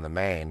general, in the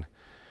main,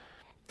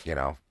 you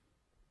know,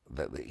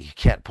 you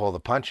can't pull the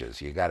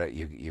punches. You've got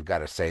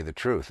to say the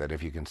truth. And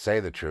if you can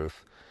say the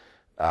truth,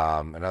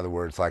 in other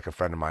words, like a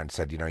friend of mine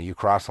said, you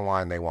cross the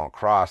line, they won't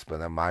cross. But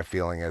then my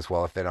feeling is,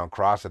 well, if they don't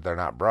cross it, they're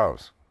not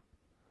bros.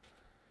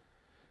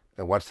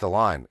 And what's the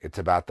line? It's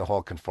about the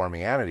whole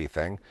conformity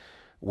thing,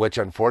 which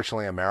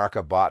unfortunately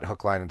America bought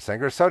hook, line, and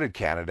sinker. So did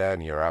Canada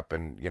and Europe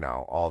and,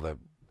 all the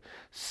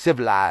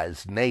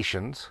civilized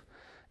nations.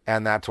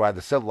 And that's why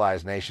the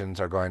civilized nations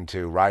are going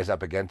to rise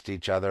up against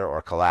each other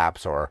or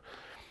collapse or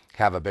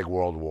have a big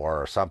world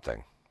war or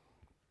something.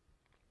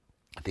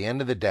 At the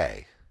end of the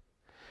day,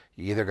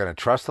 you're either going to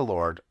trust the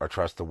Lord or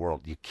trust the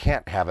world. You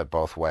can't have it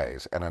both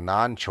ways. And a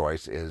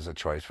non-choice is a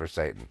choice for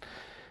Satan.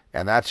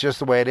 And that's just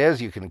the way it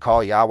is. You can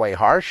call Yahweh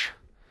harsh,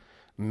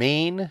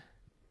 mean,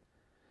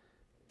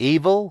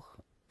 evil,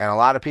 and a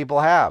lot of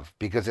people have,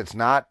 because it's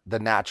not the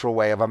natural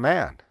way of a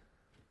man.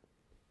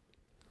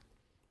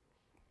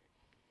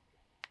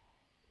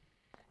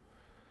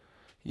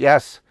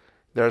 Yes,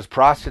 there's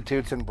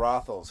prostitutes and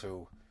brothels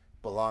who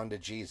belong to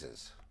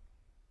Jesus.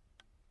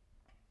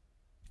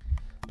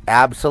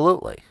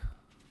 Absolutely.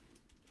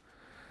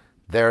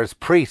 There's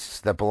priests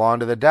that belong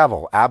to the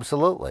devil.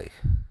 Absolutely.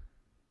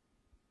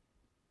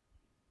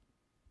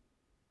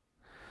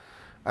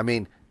 I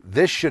mean,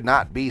 this should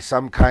not be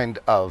some kind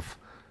of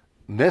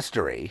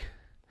mystery.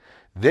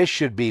 This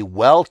should be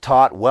well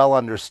taught, well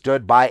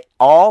understood by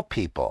all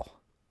people.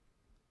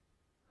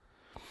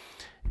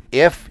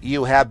 If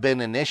you have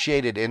been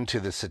initiated into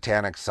the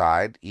satanic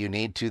side, you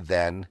need to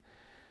then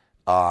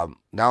not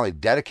only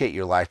dedicate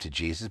your life to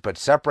Jesus, but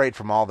separate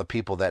from all the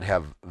people that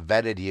have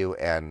vetted you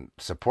and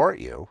support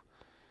you.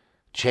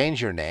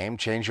 Change your name,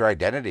 change your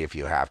identity if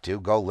you have to.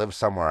 Go live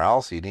somewhere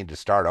else. You need to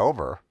start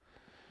over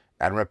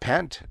and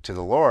repent to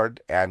the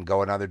Lord and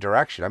go another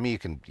direction. I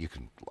mean, you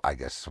can, I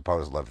guess,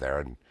 suppose live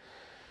there,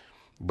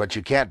 but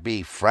you can't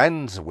be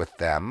friends with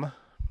them.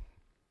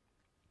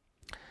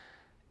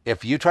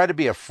 If you try to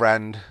be a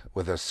friend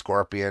with a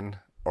scorpion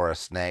or a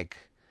snake,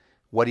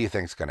 what do you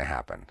think is going to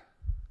happen?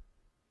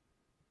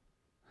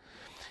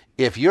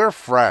 If you're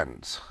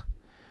friends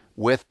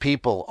with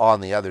people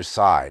on the other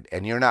side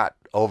and you're not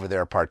over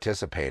there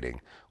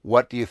participating,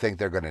 what do you think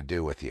they're going to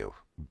do with you?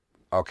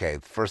 Okay,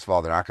 first of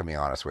all, they're not going to be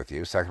honest with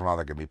you. Second of all,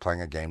 they're going to be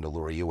playing a game to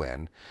lure you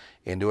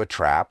into a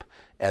trap,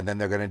 and then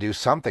they're going to do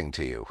something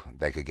to you.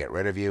 They could get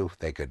rid of you.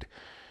 They could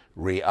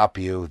re-up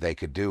you. They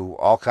could do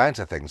all kinds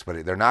of things,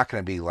 but they're not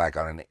going to be like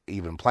on an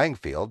even playing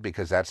field,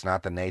 because that's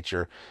not the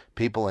nature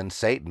people in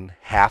Satan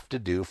have to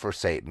do for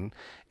Satan,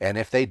 and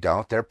if they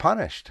don't, they're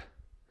punished.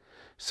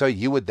 So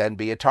you would then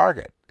be a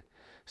target.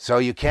 So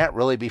you can't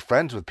really be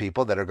friends with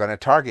people that are going to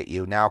target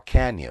you. Now,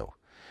 can you?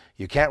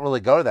 You can't really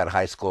go to that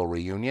high school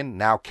reunion.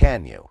 Now,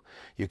 can you?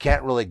 You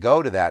can't really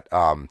go to that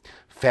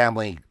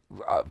family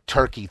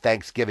turkey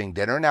Thanksgiving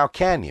dinner. Now,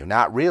 can you?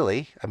 Not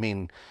really. I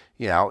mean,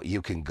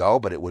 you can go,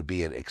 but it would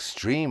be an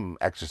extreme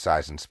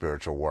exercise in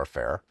spiritual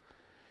warfare,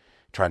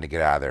 trying to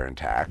get out of there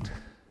intact.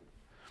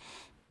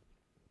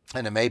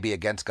 And it may be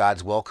against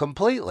God's will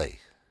completely.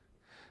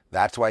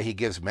 That's why he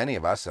gives many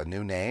of us a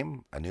new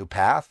name, a new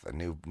path, a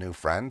new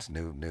friends,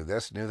 new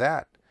this, new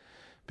that.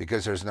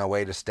 Because there's no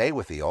way to stay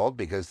with the old,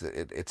 because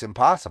it's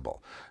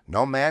impossible.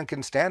 No man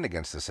can stand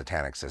against the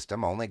satanic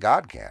system. Only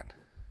God can.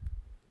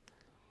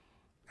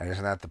 And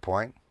isn't that the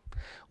point?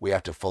 We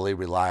have to fully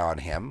rely on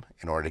him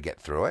in order to get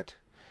through it.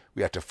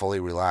 We have to fully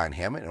rely on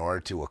him in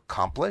order to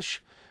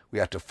accomplish. We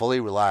have to fully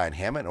rely on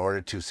him in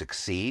order to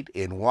succeed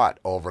in what?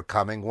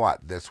 Overcoming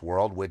what? This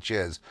world, which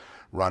is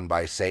run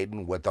by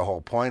Satan, with the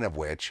whole point of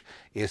which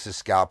is to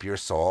scalp your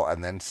soul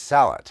and then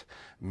sell it.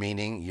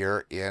 Meaning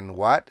you're in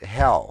what?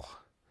 Hell.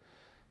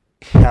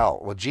 Hell.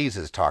 Well,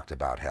 Jesus talked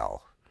about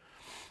hell.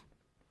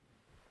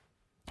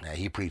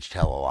 He preached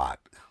hell a lot.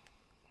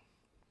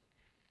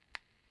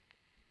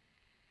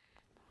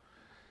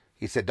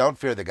 He said, don't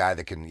fear the guy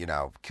that can,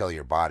 kill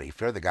your body.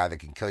 Fear the guy that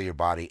can kill your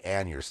body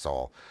and your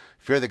soul.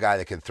 Fear the guy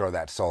that can throw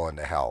that soul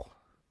into hell.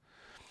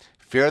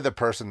 Fear the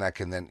person that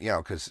can then,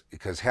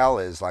 because hell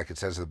is, like it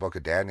says in the book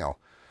of Daniel,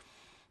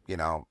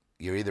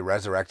 you're either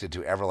resurrected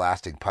to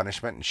everlasting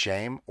punishment and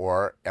shame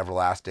or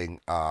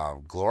everlasting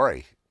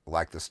glory,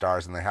 like the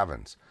stars in the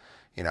heavens.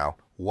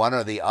 One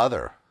or the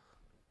other.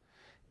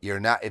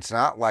 It's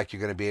not like you're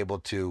going to be able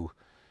to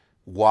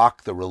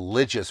walk the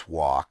religious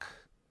walk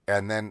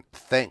and then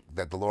think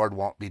that the Lord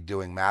won't be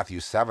doing Matthew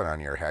 7 on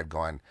your head,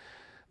 going,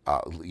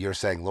 you're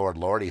saying, Lord,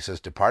 Lord. He says,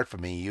 depart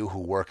from me, you who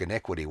work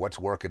iniquity. What's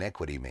work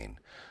iniquity mean?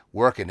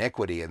 Work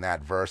iniquity in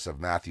that verse of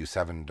Matthew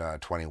 7,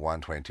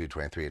 21, 22,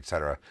 23,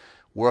 etc.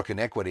 Work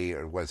iniquity,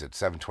 or was it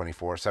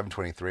 724,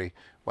 723,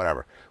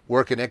 whatever.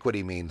 Work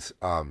iniquity means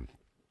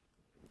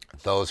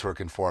those who are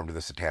conformed to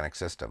the satanic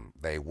system.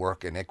 They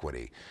work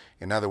iniquity.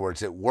 In other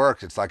words, it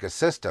works. It's like a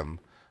system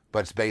but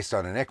it's based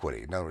on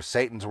iniquity. In other words,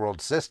 Satan's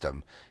world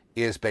system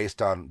is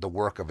based on the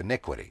work of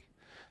iniquity.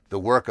 The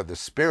work of the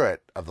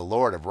Spirit of the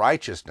Lord of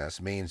righteousness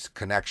means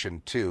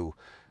connection to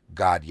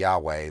God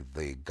Yahweh,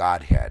 the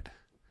Godhead.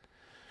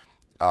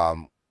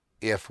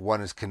 If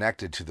one is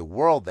connected to the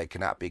world, they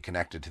cannot be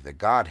connected to the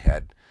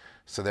Godhead.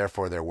 So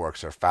therefore their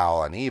works are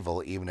foul and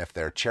evil. Even if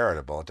they're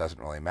charitable, it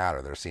doesn't really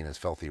matter. They're seen as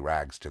filthy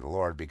rags to the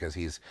Lord, because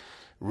he's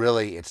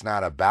really, it's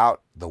not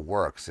about the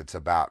works. It's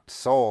about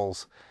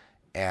souls,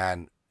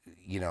 and,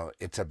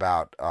 it's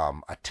about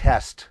a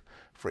test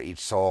for each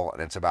soul,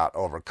 and it's about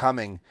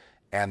overcoming,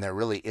 and there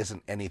really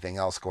isn't anything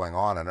else going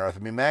on earth. I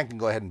mean, man can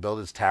go ahead and build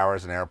his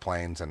towers and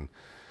airplanes and,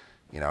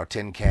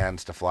 tin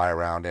cans to fly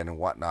around in and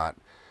whatnot,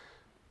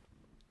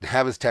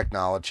 have his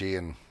technology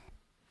and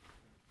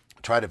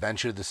try to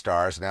venture to the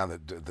stars. Now the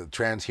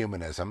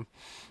transhumanism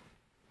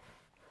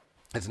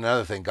is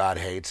another thing God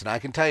hates. And I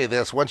can tell you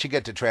this, once you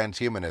get to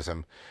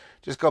transhumanism,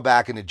 just go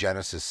back into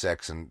Genesis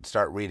 6 and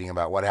start reading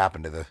about what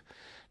happened to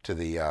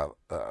the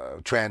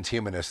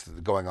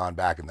transhumanists going on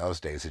back in those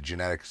days, the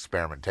genetic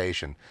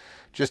experimentation.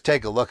 Just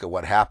take a look at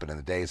what happened in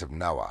the days of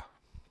Noah.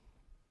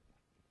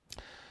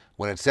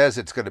 When it says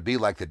it's going to be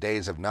like the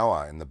days of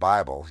Noah in the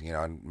Bible,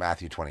 in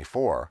Matthew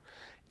 24,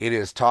 it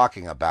is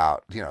talking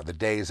about, the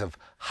days of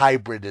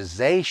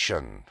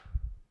hybridization.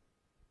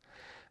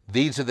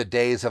 These are the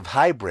days of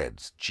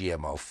hybrids,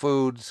 GMO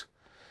foods,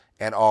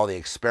 and all the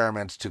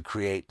experiments to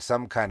create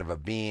some kind of a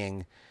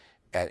being,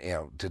 and,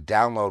 to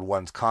download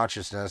one's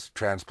consciousness,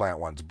 transplant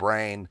one's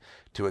brain,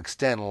 to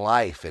extend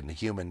life in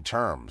human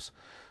terms,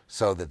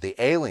 so that the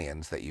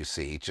aliens that you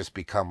see just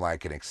become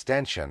like an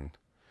extension.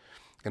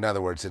 In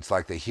other words, it's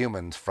like the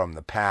humans from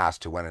the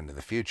past who went into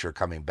the future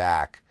coming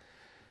back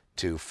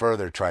to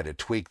further try to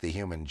tweak the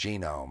human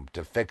genome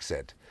to fix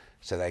it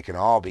so they can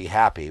all be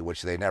happy,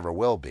 which they never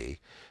will be,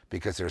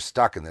 because they're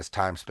stuck in this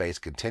time-space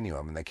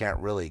continuum, and they can't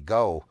really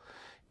go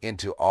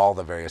into all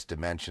the various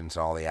dimensions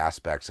and all the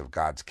aspects of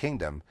God's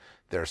kingdom.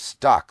 They're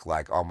stuck,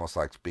 almost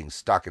like being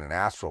stuck in an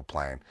astral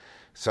plane.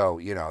 So,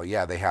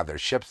 they have their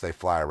ships they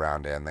fly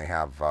around in. They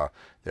have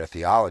their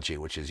theology,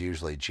 which is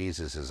usually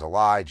Jesus is a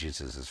lie,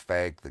 Jesus is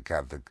fake,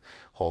 the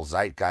whole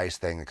zeitgeist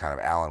thing, the kind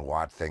of Alan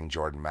Watt thing,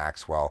 Jordan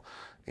Maxwell,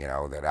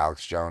 that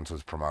Alex Jones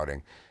was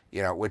promoting,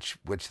 which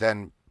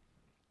then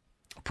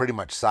pretty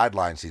much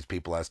sidelines these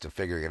people as to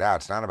figuring it out.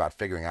 It's not about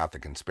figuring out the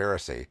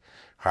conspiracy,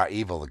 how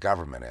evil the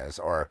government is,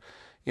 or,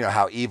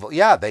 how evil,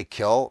 they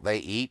kill, they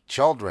eat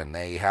children,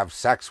 they have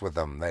sex with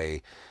them,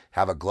 they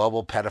have a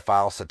global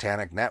pedophile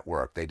satanic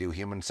network, they do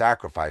human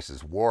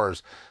sacrifices,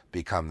 wars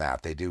become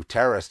that, they do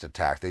terrorist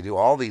attacks, they do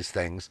all these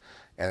things,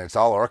 and it's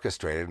all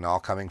orchestrated and all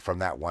coming from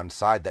that one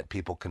side that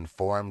people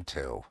conform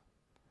to.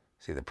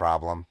 See the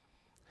problem?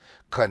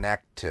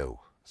 Connect to.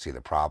 See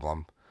the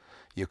problem?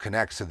 You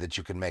connect so that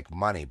you can make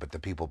money, but the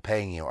people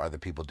paying you are the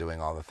people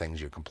doing all the things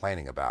you're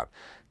complaining about.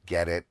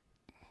 Get it?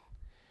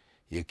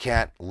 You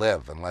can't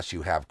live unless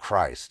you have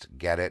Christ.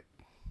 Get it?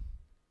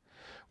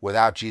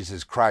 Without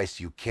Jesus Christ,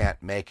 you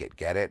can't make it.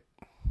 Get it?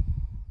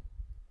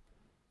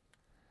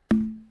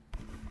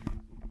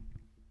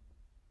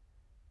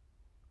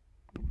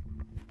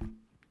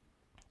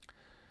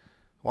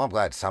 Well, I'm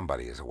glad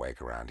somebody is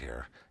awake around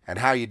here. And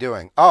how you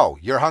doing? Oh,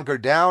 you're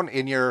hunkered down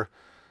in your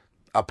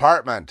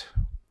apartment,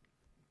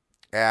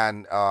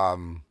 and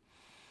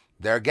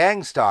they're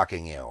gang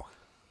stalking you.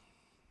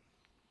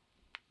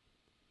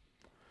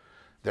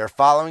 They're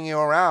following you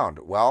around.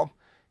 Well,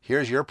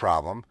 here's your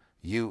problem.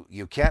 You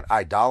can't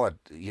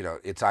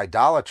it's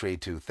idolatry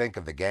to think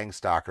of the gang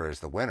stalker as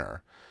the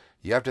winner.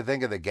 You have to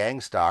think of the gang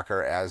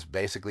stalker as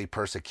basically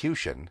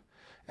persecution.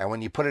 And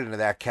when you put it into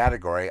that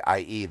category,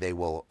 i.e. they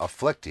will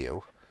afflict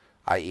you,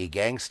 i.e.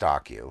 gang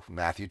stalk you,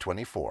 Matthew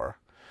 24,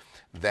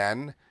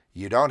 then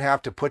you don't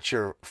have to put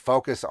your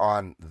focus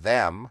on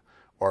them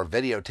or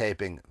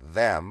videotaping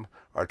them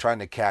or trying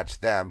to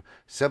catch them.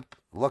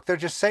 Look, they're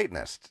just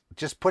Satanists.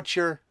 Just put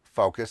your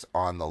focus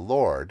on the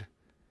Lord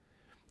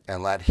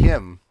and let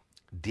him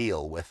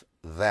deal with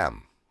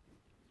them.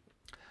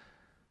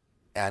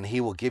 And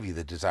he will give you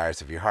the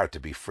desires of your heart to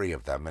be free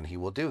of them, and he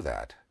will do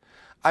that.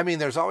 I mean,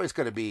 there's always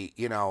going to be,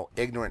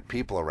 ignorant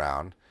people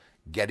around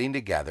getting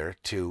together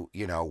to,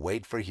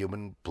 wait for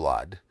human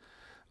blood,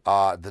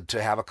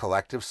 to have a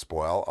collective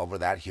spoil over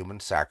that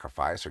human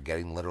sacrifice, or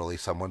getting literally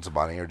someone's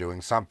money, or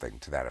doing something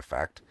to that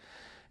effect,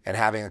 and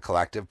having a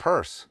collective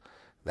purse.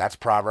 That's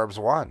Proverbs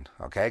 1.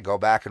 Okay, go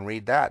back and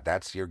read that.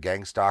 That's your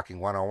gang stalking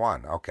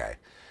 101. Okay.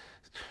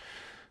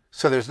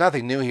 So there's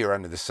nothing new here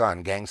under the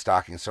sun. Gang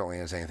stalking certainly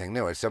isn't anything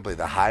new. It's simply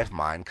the hive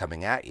mind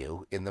coming at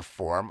you in the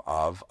form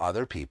of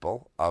other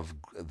people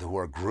who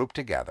are grouped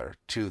together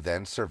to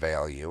then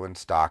surveil you and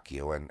stalk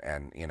you and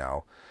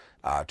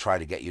try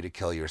to get you to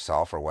kill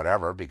yourself or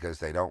whatever, because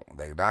they're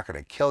not going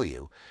to kill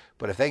you.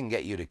 But if they can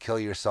get you to kill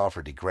yourself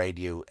or degrade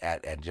you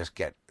and just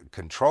get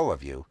control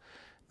of you,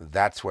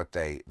 that's what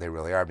they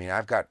really are. I mean,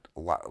 I've got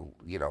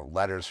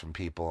letters from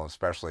people,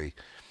 especially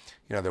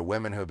there are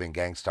women who have been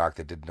gang stalked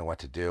that didn't know what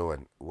to do,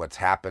 and what's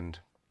happened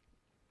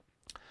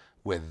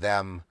with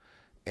them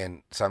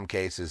in some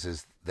cases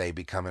is they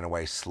become in a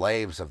way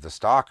slaves of the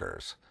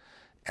stalkers,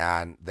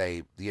 and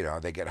they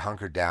get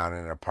hunkered down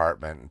in an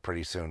apartment and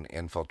pretty soon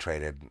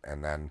infiltrated,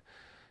 and then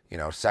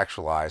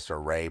sexualized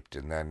or raped,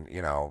 and then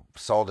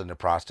sold into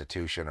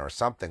prostitution or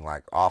something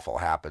like awful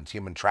happens.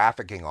 Human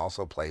trafficking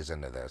also plays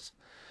into this.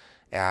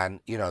 And,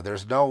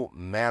 there's no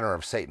manner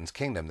of Satan's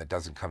kingdom that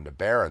doesn't come to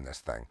bear in this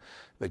thing.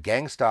 But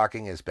gang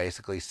stalking is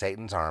basically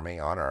Satan's army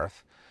on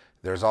earth.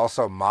 There's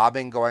also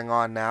mobbing going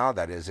on now,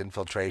 that is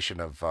infiltration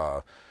of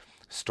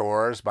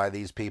stores by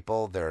these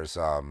people. There's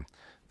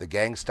the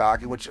gang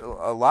stalking, which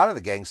a lot of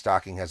the gang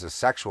stalking has a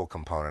sexual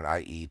component,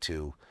 i.e.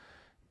 to,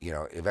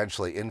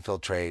 eventually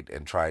infiltrate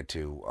and try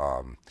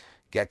to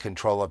get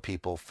control of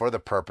people for the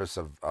purpose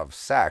of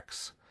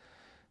sex.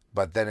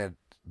 But then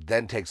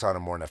it takes on a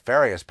more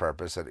nefarious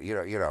purpose, and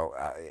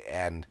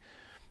and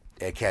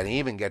it can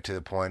even get to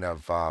the point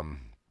of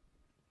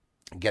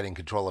getting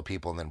control of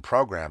people and then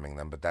programming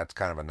them. But that's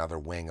kind of another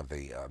wing of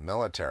the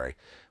military.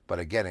 But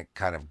again, it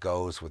kind of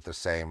goes with the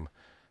same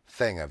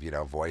thing of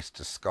voice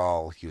to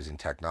skull, using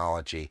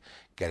technology,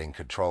 getting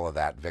control of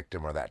that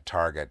victim or that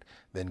target,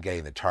 then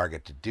getting the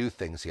target to do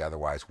things he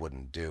otherwise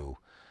wouldn't do,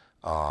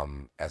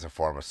 as a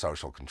form of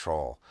social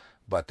control.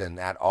 But then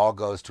that all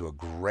goes to a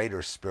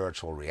greater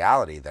spiritual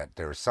reality, that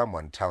there's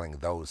someone telling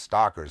those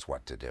stalkers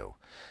what to do.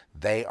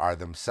 They are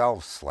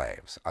themselves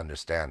slaves.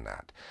 Understand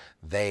that.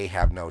 They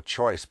have no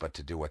choice but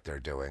to do what they're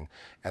doing.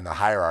 And the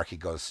hierarchy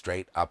goes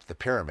straight up the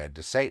pyramid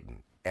to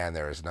Satan. And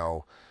there is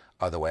no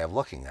other way of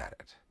looking at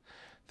it.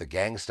 The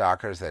gang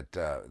stalkers,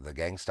 the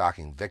gang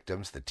stalking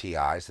victims, the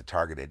TIs, the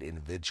targeted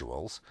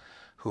individuals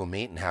who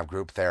meet and have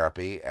group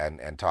therapy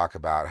and talk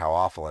about how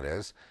awful it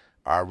is,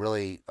 are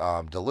really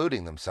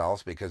deluding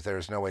themselves, because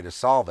there's no way to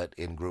solve it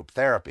in group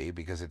therapy,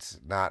 because it's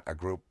not a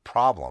group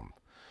problem.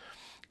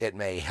 It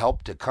may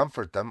help to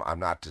comfort them. I'm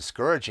not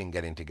discouraging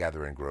getting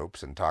together in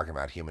groups and talking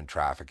about human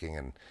trafficking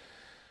and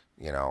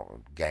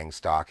gang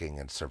stalking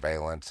and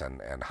surveillance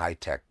and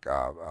high-tech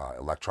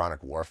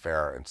electronic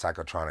warfare and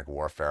psychotronic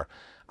warfare.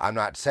 I'm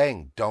not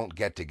saying don't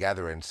get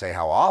together and say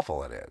how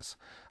awful it is.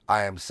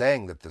 I am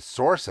saying that the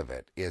source of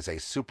it is a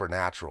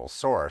supernatural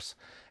source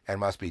and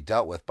must be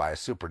dealt with by a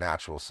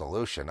supernatural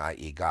solution,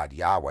 i.e. God,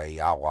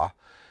 Yahweh,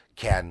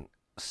 can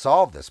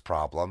solve this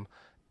problem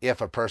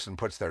if a person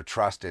puts their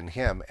trust in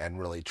him and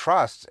really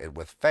trusts it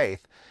with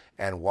faith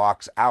and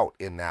walks out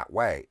in that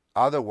way.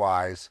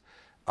 Otherwise,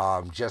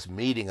 just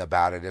meeting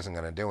about it isn't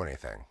going to do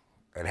anything.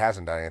 It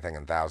hasn't done anything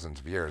in thousands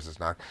of years. It's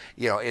not,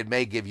 it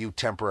may give you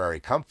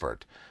temporary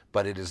comfort,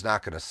 but it is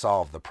not going to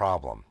solve the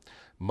problem.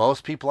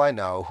 Most people I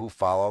know who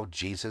follow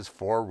Jesus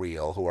for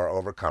real, who are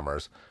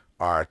overcomers,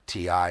 are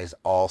TIs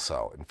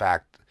also. In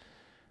fact,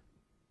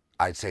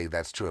 I'd say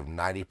that's true of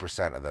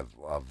 90%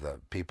 of the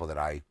people that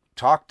I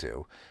talk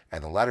to,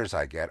 and the letters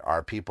I get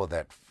are people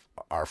that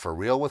are for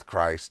real with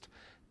Christ,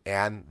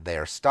 and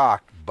they're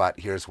stalked.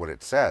 But here's what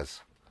it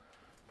says.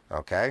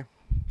 Okay?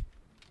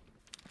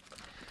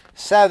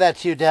 So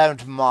that you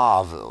don't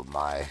marvel,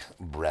 my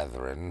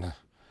brethren.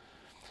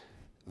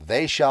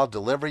 They shall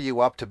deliver you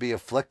up to be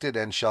afflicted,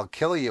 and shall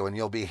kill you, and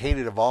you'll be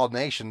hated of all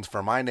nations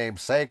for my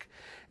name's sake.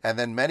 And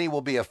then many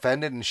will be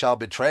offended and shall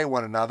betray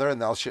one another,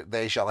 and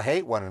they shall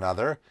hate one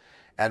another.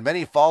 And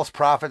many false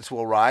prophets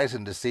will rise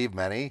and deceive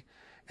many.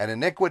 And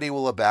iniquity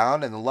will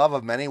abound, and the love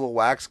of many will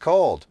wax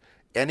cold.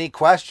 Any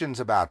questions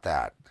about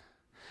that?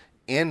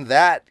 In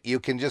that,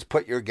 you can just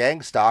put your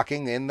gang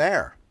stalking in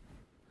there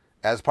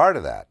as part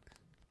of that.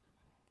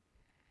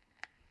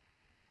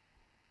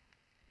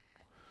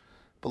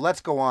 But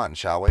let's go on,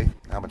 shall we?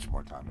 How much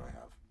more time do I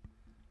have?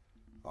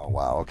 Oh,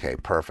 wow. Okay,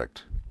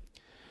 perfect.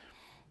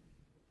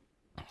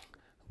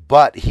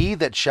 But he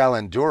that shall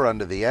endure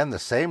unto the end, the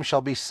same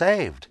shall be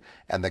saved.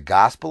 And the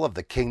gospel of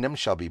the kingdom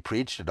shall be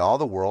preached in all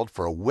the world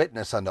for a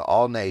witness unto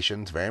all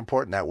nations. Very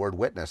important, that word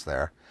witness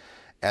there.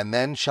 And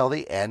then shall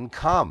the end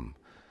come.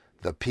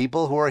 The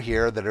people who are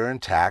here that are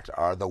intact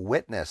are the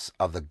witness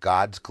of the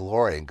God's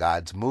glory and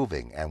God's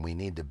moving. And we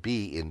need to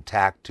be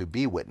intact to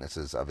be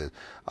witnesses of it.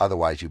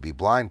 Otherwise you'd be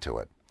blind to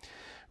it.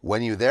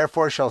 When you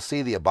therefore shall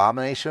see the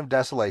abomination of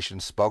desolation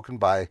spoken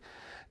by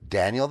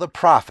Daniel the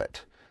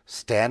prophet,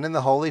 stand in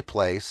the holy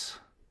place,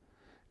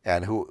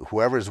 and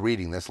whoever is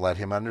reading this, let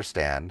him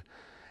understand,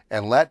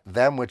 and let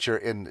them which are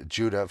in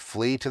Judah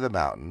flee to the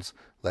mountains.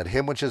 Let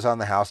him which is on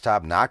the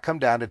housetop not come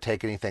down to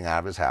take anything out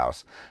of his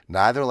house,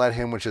 neither let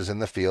him which is in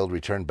the field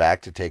return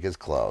back to take his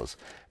clothes.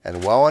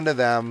 And woe unto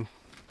them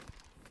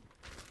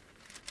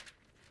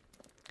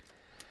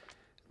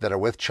that are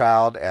with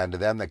child, and to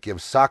them that give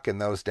suck in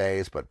those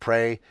days. But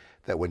pray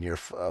that when your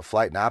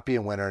flight not be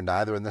in winter,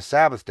 neither in the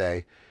Sabbath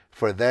day,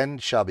 for then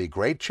shall be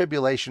great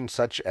tribulation,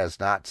 such as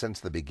not since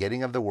the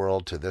beginning of the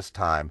world to this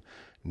time,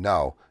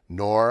 no,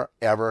 nor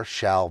ever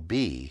shall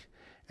be.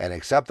 And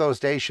except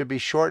those days should be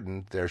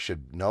shortened, there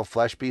should no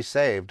flesh be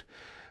saved.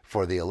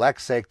 For the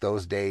elect's sake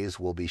those days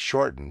will be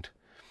shortened.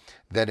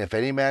 Then if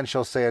any man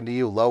shall say unto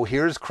you, Lo,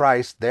 here is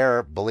Christ,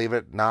 there believe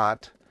it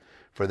not.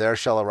 For there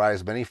shall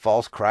arise many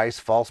false Christs,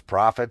 false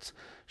prophets,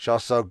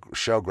 shall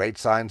show great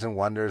signs and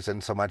wonders,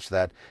 insomuch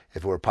that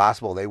if it were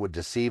possible they would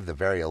deceive the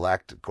very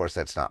elect. Of course,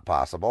 that's not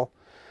possible.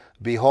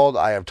 Behold,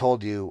 I have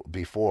told you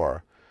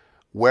before.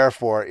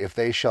 Wherefore, if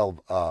they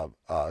shall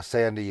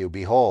say unto you,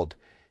 behold,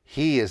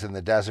 he is in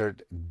the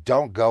desert,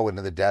 don't go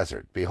into the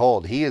desert.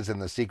 Behold, he is in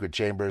the secret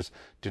chambers,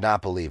 do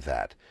not believe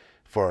that.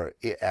 For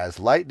as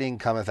lightning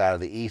cometh out of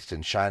the east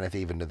and shineth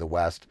even to the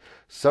west,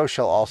 so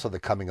shall also the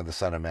coming of the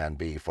Son of Man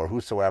be. For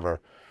wheresoever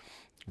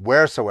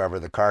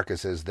the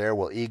carcass is, there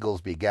will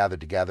eagles be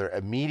gathered together.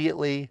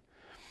 Immediately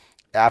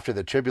after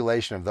the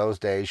tribulation of those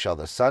days shall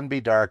the sun be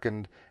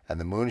darkened, and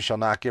the moon shall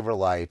not give her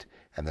light,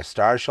 and the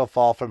stars shall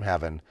fall from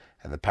heaven,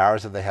 and the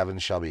powers of the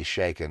heavens shall be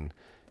shaken.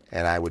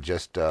 And I would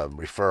just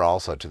refer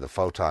also to the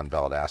photon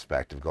belt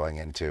aspect of going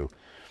into,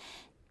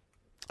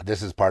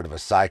 this is part of a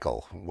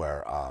cycle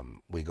where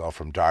we go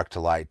from dark to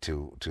light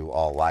to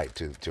all light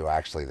to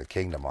actually the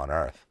kingdom on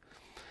earth.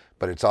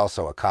 But it's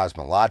also a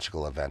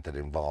cosmological event that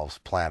involves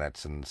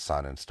planets and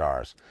sun and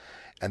stars.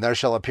 And there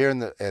shall appear in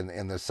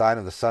the sign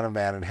of the Son of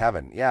Man in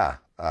heaven. Yeah,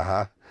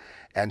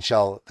 And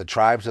shall the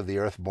tribes of the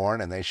earth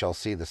mourn, and they shall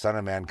see the Son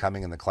of Man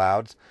coming in the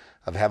clouds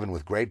of heaven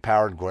with great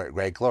power and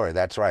great glory.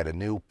 That's right, a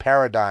new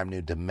paradigm,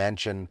 new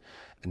dimension,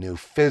 a new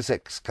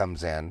physics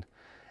comes in.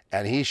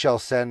 And he shall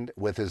send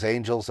with his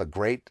angels a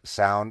great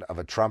sound of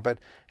a trumpet,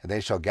 and they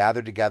shall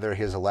gather together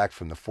his elect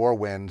from the four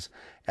winds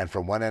and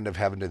from one end of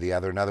heaven to the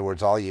other. In other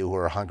words, all you who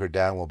are hungered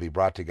down will be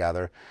brought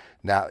together.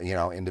 Now,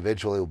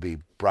 individually will be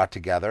brought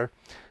together.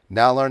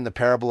 Now learn the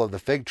parable of the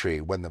fig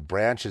tree. When the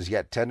branch is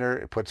yet tender,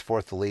 it puts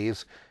forth the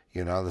leaves.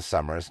 The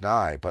summer is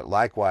nigh. But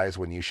likewise,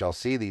 when you shall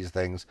see these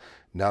things,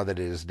 know that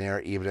it is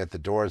near, even at the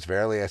doors.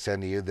 Verily I say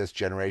unto you, this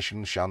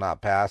generation shall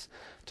not pass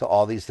till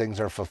all these things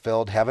are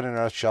fulfilled. Heaven and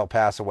earth shall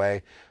pass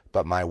away,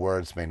 but my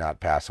words may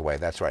not pass away.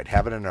 That's right,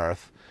 heaven and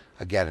earth,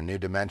 again, a new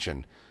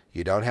dimension.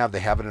 You don't have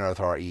the heaven and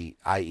earth,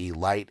 i.e.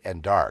 light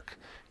and dark.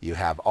 You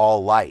have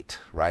all light,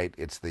 right?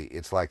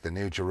 It's like the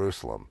New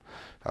Jerusalem.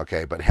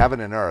 Okay, but heaven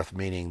and earth,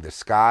 meaning the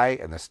sky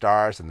and the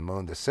stars and the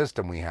moon, the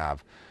system we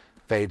have,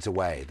 fades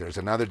away. There's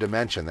another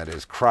dimension that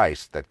is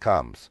Christ that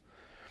comes.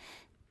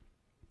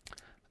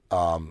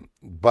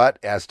 But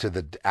as to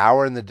the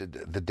hour and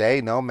the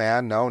day, no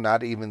man, no,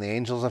 not even the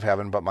angels of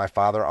heaven, but my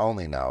Father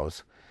only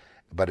knows.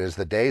 But as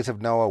the days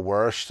of Noah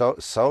were,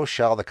 so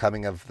shall the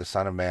coming of the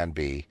Son of Man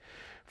be.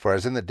 For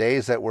as in the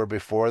days that were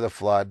before the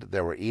flood,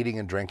 there were eating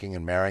and drinking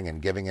and marrying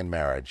and giving in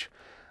marriage,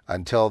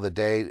 until the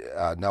day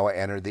Noah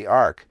entered the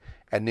ark,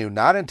 and knew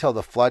not until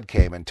the flood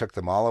came and took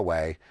them all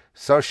away,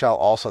 so shall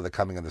also the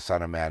coming of the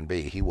Son of Man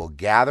be. He will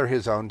gather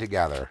his own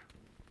together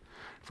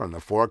from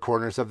the four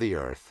corners of the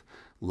earth,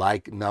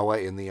 like Noah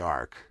in the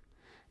ark.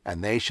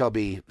 And they shall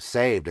be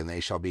saved, and they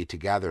shall be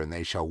together, and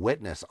they shall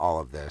witness all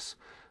of this.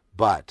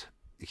 But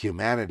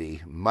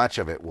humanity, much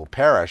of it will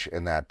perish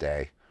in that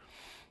day,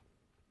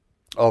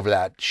 over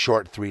that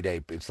short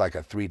 3-day, it's like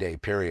a 3-day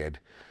period,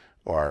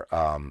 or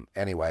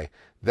anyway.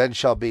 Then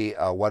shall be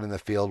one in the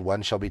field,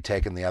 one shall be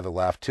taken, the other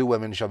left. 2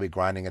 women shall be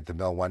grinding at the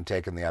mill, one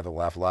taken, the other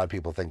left. A lot of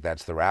people think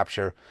that's the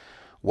rapture.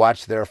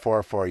 Watch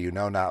therefore, for you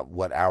know not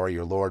what hour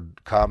your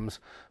Lord comes.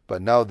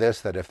 But know this,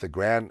 that if the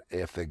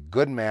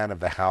good man of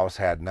the house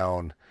had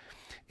known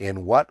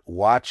in what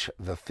watch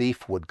the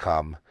thief would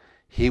come,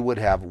 he would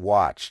have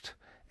watched,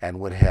 and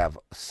would have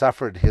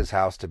suffered his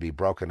house to be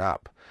broken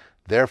up.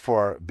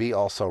 Therefore be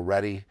also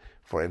ready,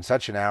 for in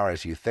such an hour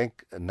as you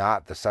think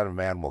not, the Son of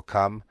Man will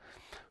come.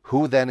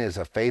 Who then is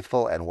a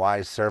faithful and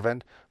wise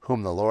servant,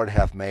 whom the Lord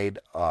hath made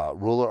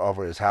ruler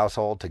over his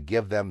household, to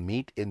give them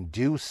meat in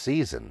due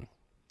season?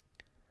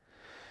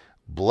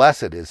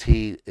 Blessed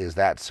is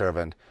that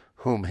servant,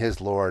 whom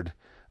his Lord,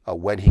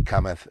 when he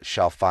cometh,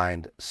 shall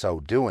find so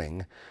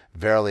doing.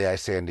 Verily I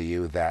say unto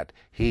you, that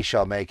he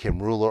shall make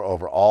him ruler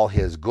over all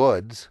his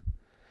goods.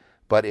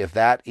 But if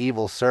that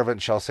evil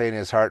servant shall say in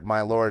his heart,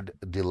 my Lord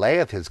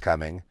delayeth his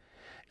coming,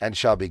 and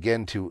shall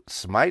begin to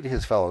smite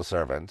his fellow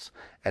servants,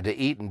 and to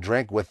eat and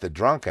drink with the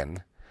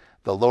drunken,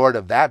 the Lord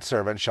of that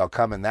servant shall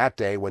come in that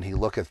day when he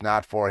looketh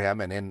not for him,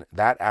 and in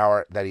that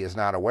hour that he is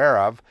not aware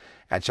of,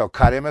 and shall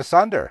cut him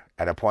asunder,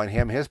 and appoint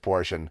him his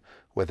portion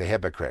with the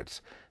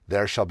hypocrites.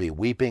 There shall be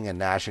weeping and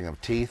gnashing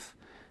of teeth,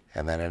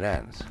 and then it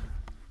ends.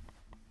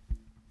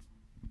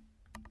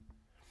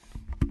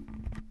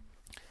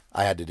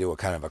 I had to do a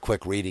kind of a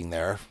quick reading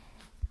there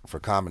for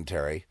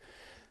commentary.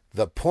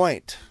 The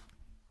point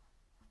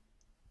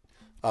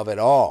of it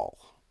all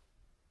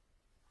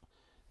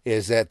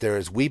is that there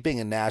is weeping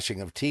and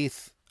gnashing of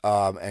teeth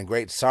and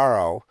great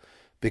sorrow,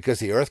 because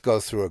the earth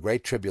goes through a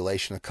great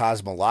tribulation, a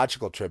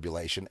cosmological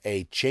tribulation,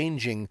 a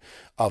changing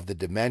of the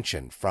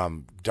dimension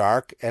from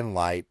dark and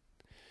light,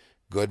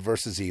 good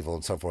versus evil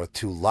and so forth,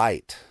 to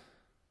light.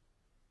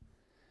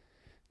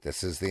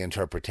 This is the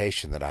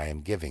interpretation that I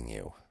am giving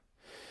you.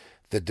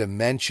 The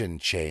dimension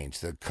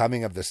change, the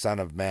coming of the Son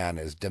of Man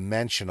is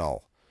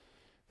dimensional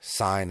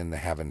sign in the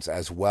heavens,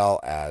 as well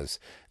as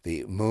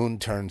the moon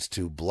turns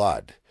to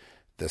blood.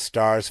 The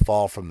stars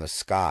fall from the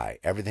sky.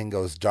 Everything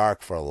goes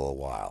dark for a little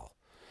while.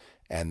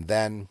 And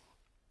then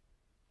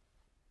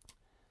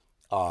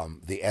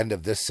the end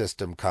of this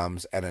system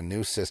comes and a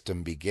new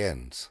system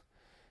begins.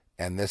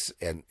 And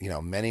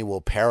many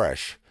will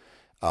perish.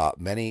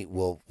 Many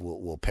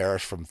will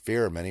perish from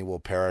fear. Many will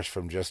perish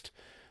from just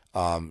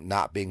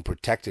not being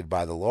protected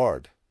by the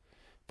Lord.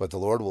 But the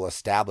Lord will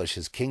establish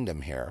his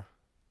kingdom here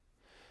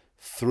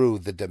through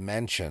the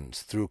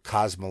dimensions, through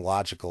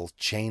cosmological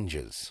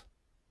changes.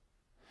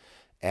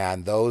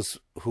 And those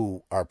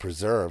who are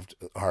preserved,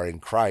 are in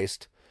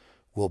Christ,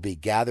 will be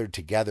gathered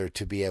together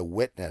to be a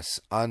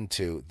witness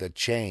unto the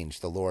change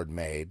the Lord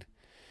made,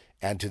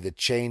 and to the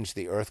change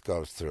the earth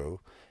goes through,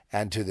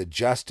 and to the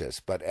justice.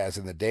 But as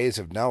in the days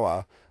of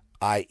Noah,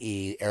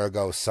 i.e.,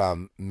 ergo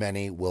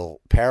many will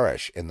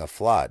perish in the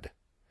flood,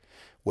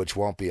 which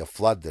won't be a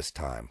flood this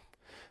time.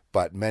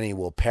 But many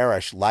will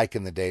perish like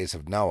in the days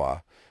of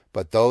Noah.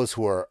 But those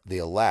who are the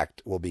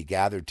elect will be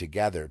gathered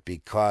together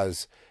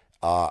because,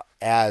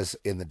 as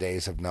in the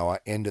days of Noah,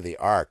 into the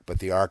ark. But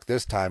the ark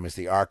this time is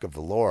the ark of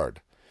the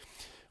Lord,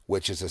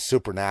 which is a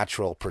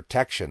supernatural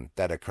protection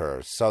that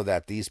occurs, so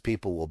that these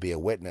people will be a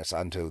witness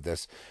unto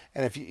this.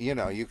 And if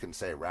you can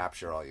say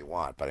rapture all you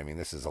want, but I mean,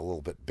 this is a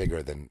little bit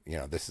bigger than,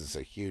 this is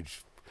a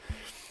huge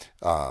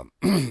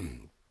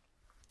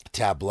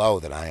tableau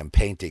that I am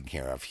painting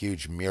here, a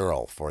huge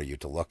mural for you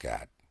to look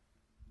at.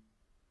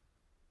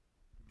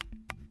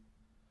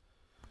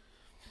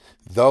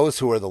 Those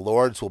who are the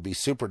Lord's will be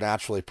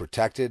supernaturally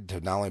protected to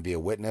not only be a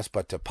witness,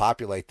 but to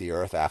populate the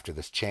earth after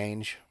this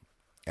change,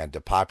 and to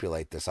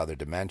populate this other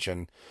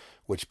dimension,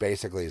 which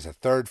basically is a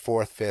third,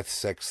 fourth, fifth,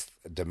 sixth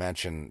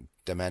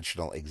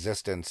dimensional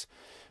existence,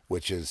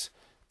 which is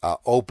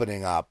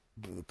opening up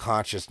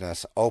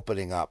consciousness,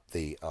 opening up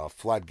the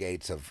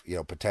floodgates of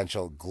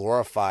potential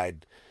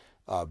glorified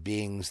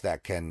beings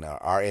that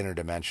are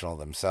interdimensional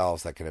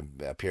themselves, that can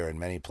appear in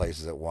many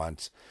places at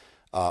once.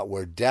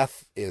 Where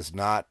death is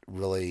not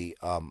really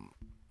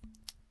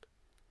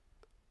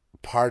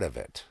part of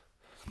it.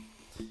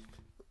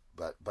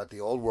 But the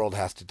old world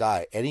has to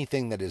die.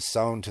 Anything that is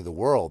sown to the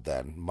world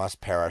then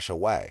must perish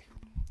away.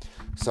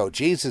 So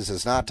Jesus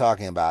is not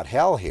talking about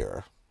hell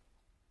here,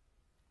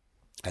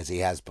 as he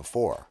has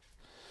before.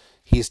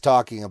 He's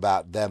talking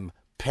about them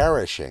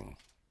perishing.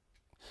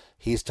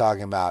 He's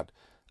talking about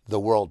the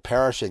world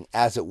perishing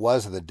as it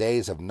was in the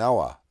days of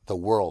Noah. The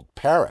world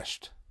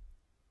perished.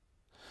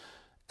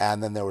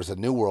 And then there was a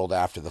new world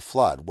after the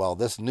flood. Well,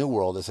 this new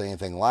world is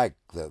anything like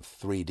the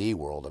 3D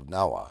world of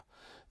Noah.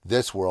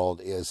 This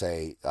world is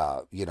a,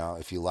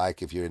 if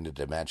you're into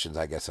dimensions,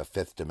 I guess a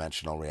fifth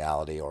dimensional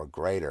reality or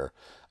greater,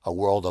 a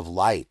world of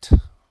light,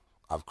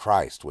 of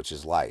Christ, which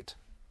is light.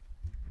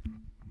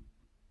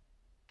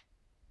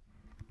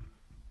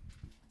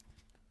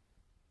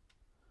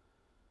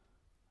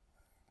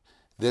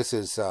 This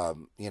is,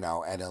 an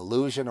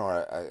illusion or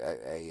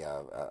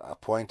a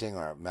pointing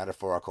or a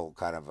metaphorical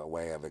kind of a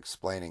way of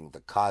explaining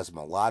the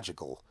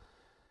cosmological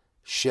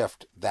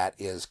shift that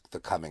is the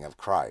coming of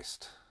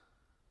Christ.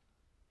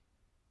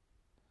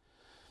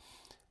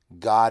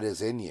 God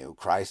is in you,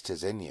 Christ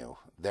is in you,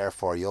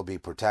 therefore you'll be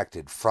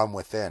protected from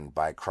within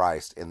by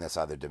Christ in this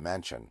other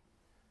dimension.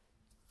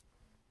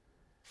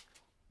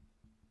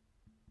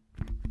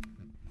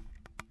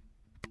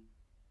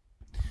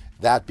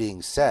 That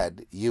being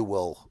said, you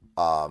will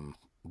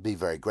be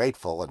very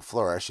grateful and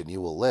flourish, and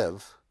you will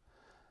live.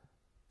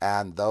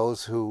 And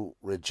those who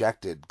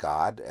rejected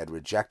God and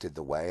rejected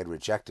the way and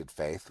rejected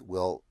faith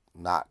will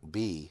not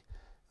be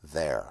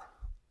there.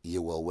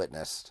 You will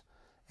witness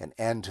an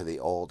end to the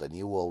old, and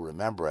you will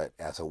remember it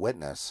as a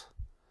witness.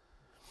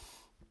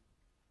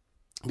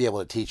 Be able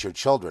to teach your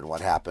children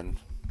what happened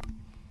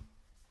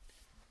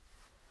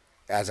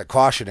as a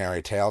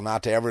cautionary tale,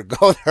 not to ever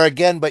go there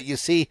again. But you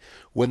see,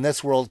 when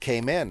this world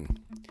came in,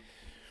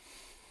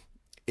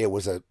 it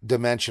was a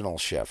dimensional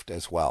shift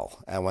as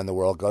well. And when the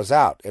world goes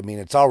out, I mean,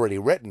 it's already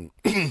written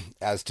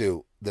as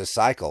to the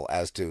cycle,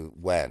 as to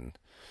when.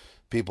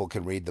 People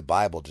can read the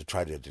Bible to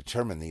try to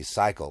determine these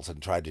cycles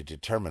and try to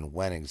determine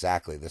when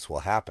exactly this will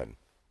happen.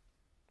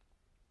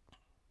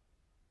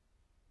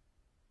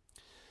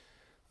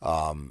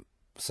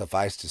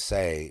 Suffice to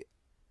say,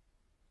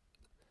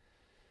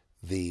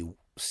 the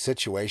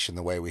situation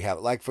the way we have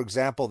it, like, for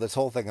example, this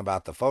whole thing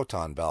about the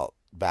photon belt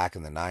back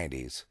in the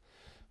 90s,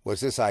 was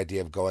this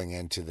idea of going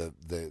into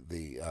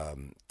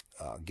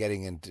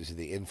getting into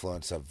the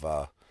influence of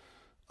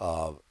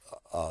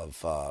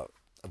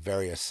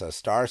various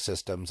star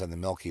systems and the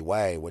Milky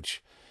Way,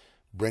 which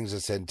brings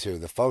us into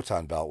the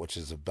photon belt, which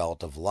is a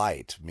belt of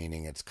light,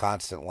 meaning it's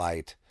constant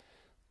light.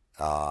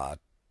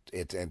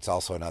 It's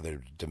also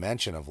another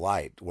dimension of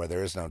light where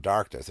there is no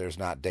darkness. There's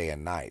not day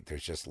and night.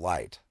 There's just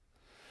light.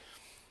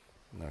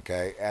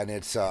 Okay, and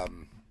it's the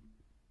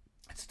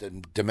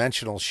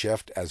dimensional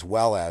shift as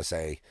well as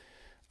a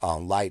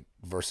light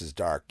versus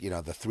dark. The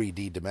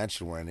 3D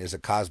dimension we're in is a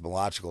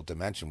cosmological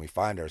dimension we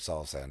find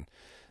ourselves in.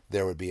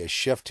 There would be a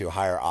shift to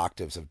higher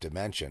octaves of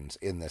dimensions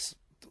in this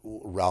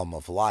realm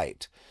of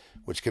light,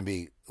 which can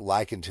be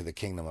likened to the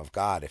kingdom of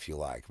God, if you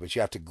like. But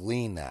you have to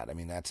glean that. I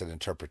mean, that's an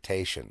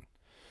interpretation.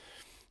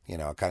 It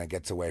kind of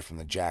gets away from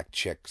the Jack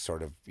Chick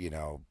sort of,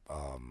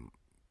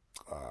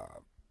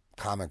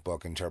 comic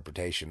book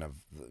interpretation of,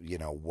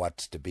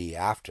 what's to be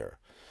after.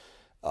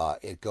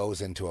 It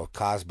goes into a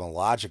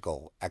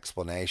cosmological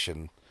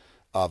explanation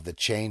of the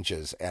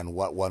changes and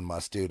what one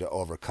must do to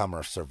overcome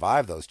or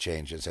survive those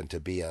changes and to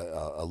be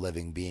a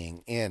living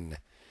being in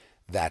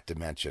that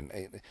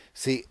dimension.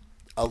 See,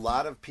 a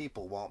lot of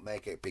people won't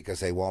make it because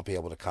they won't be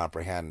able to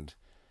comprehend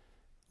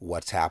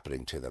what's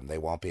happening to them. They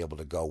won't be able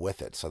to go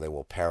with it, so they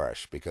will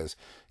perish. Because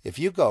if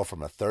you go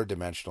from a third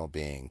dimensional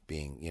being,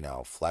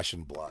 flesh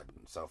and blood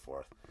and so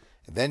forth,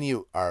 and then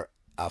you are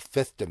a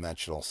fifth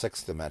dimensional,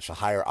 sixth dimensional,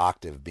 higher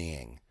octave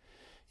being,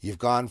 you've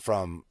gone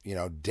from,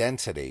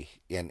 density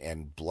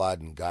in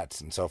blood and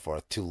guts and so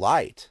forth to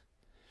light.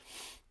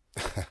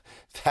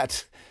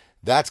 That's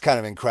kind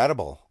of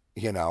incredible,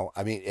 and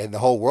the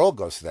whole world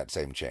goes through that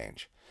same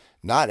change.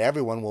 Not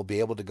everyone will be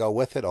able to go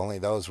with it. Only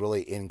those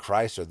really in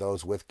Christ, or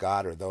those with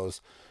God, or those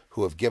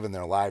who have given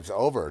their lives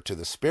over to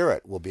the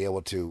Spirit will be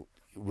able to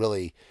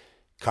really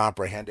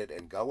comprehend it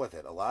and go with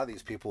it. A lot of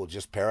these people will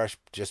just perish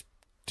just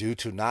due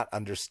to not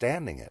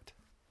understanding it.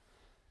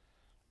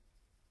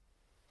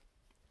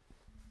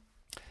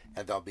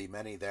 And there'll be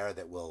many there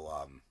that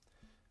will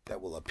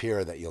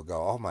appear that you'll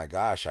go, oh my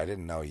gosh, I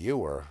didn't know you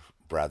were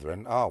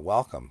brethren. Oh,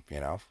 welcome,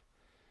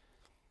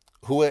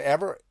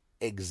 Whoever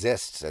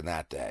exists in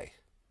that day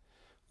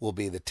will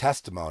be the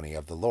testimony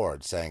of the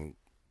Lord, saying,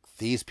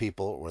 these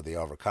people were the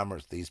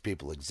overcomers, these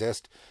people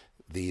exist,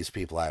 these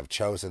people I have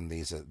chosen,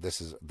 this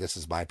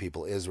is my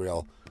people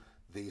Israel,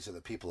 these are the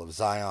people of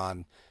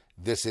Zion,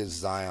 this is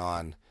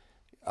Zion,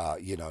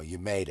 you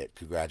made it,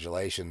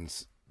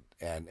 congratulations,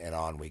 and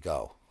on we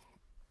go.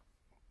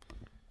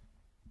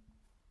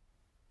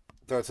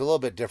 So it's a little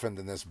bit different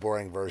than this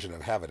boring version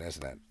of heaven,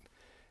 isn't it?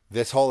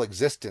 This whole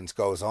existence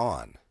goes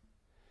on.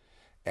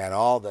 And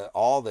all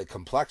the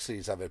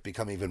complexities of it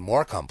become even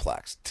more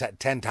complex,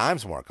 10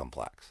 times more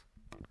complex,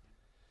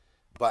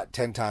 but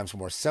 10 times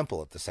more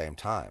simple at the same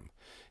time.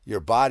 Your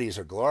bodies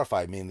are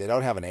glorified, meaning they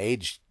don't have an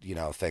age,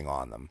 thing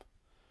on them.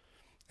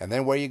 And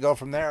then where you go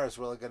from there is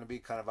really going to be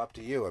kind of up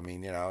to you. I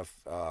mean, if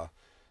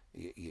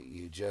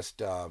you just,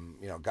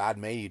 God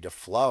made you to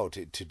flow,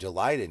 to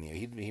delight in you.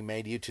 He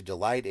made you to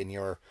delight in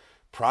your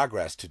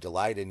progress, to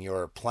delight in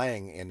your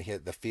playing in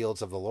the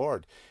fields of the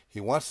Lord. He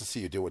wants to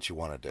see you do what you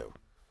want to do.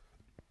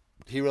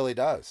 He really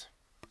does.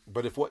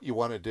 But if what you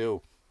want to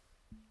do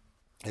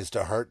is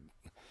to hurt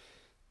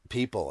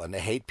people and to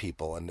hate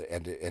people and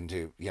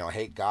to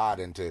hate God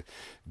and to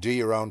do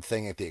your own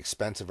thing at the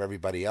expense of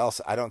everybody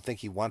else, I don't think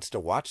he wants to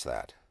watch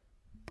that.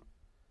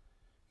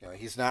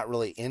 He's not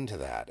really into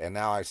that. And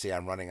now I see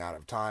I'm running out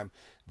of time.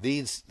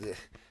 This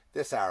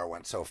hour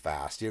went so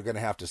fast. You're going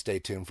to have to stay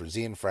tuned for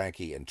Z and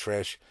Frankie and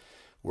Trish.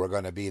 We're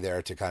going to be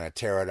there to kind of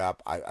tear it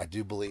up. I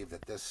do believe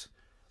that this,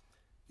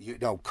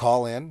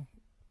 call in.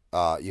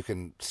 You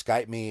can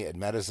Skype me at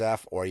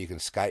MetaZeph, or you can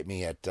Skype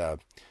me at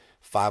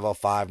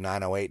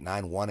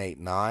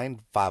 505-908-9189,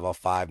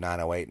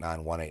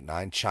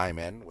 505-908-9189. Chime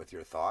in with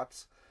your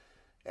thoughts.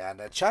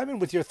 And chime in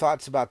with your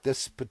thoughts about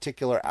this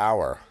particular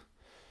hour,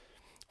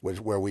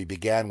 where we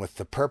began with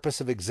the purpose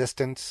of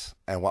existence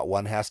and what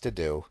one has to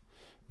do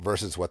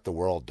versus what the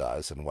world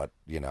does and what,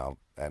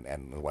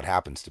 and what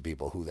happens to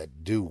people who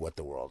that do what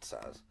the world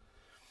says,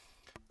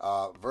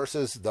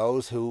 versus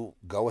those who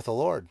go with the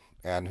Lord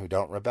and who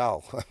don't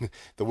rebel.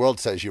 The world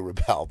says you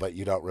rebel, but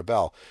you don't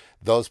rebel.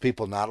 Those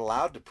people not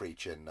allowed to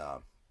preach in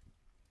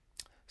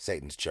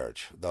Satan's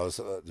church. Those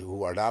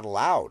who are not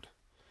allowed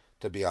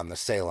to be on the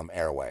Salem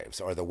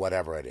airwaves, or the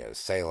whatever it is.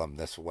 Salem,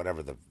 that's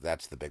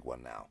the big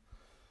one now.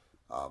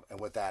 And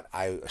with that,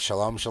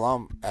 shalom,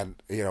 shalom. And,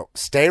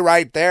 stay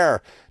right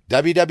there.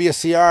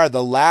 WWCR,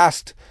 the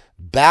last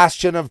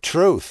bastion of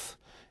truth.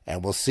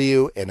 And we'll see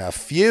you in a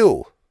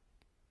few.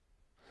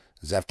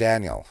 Zeph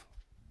Daniel.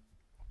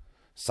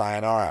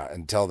 Sayonara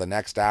until the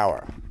next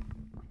hour.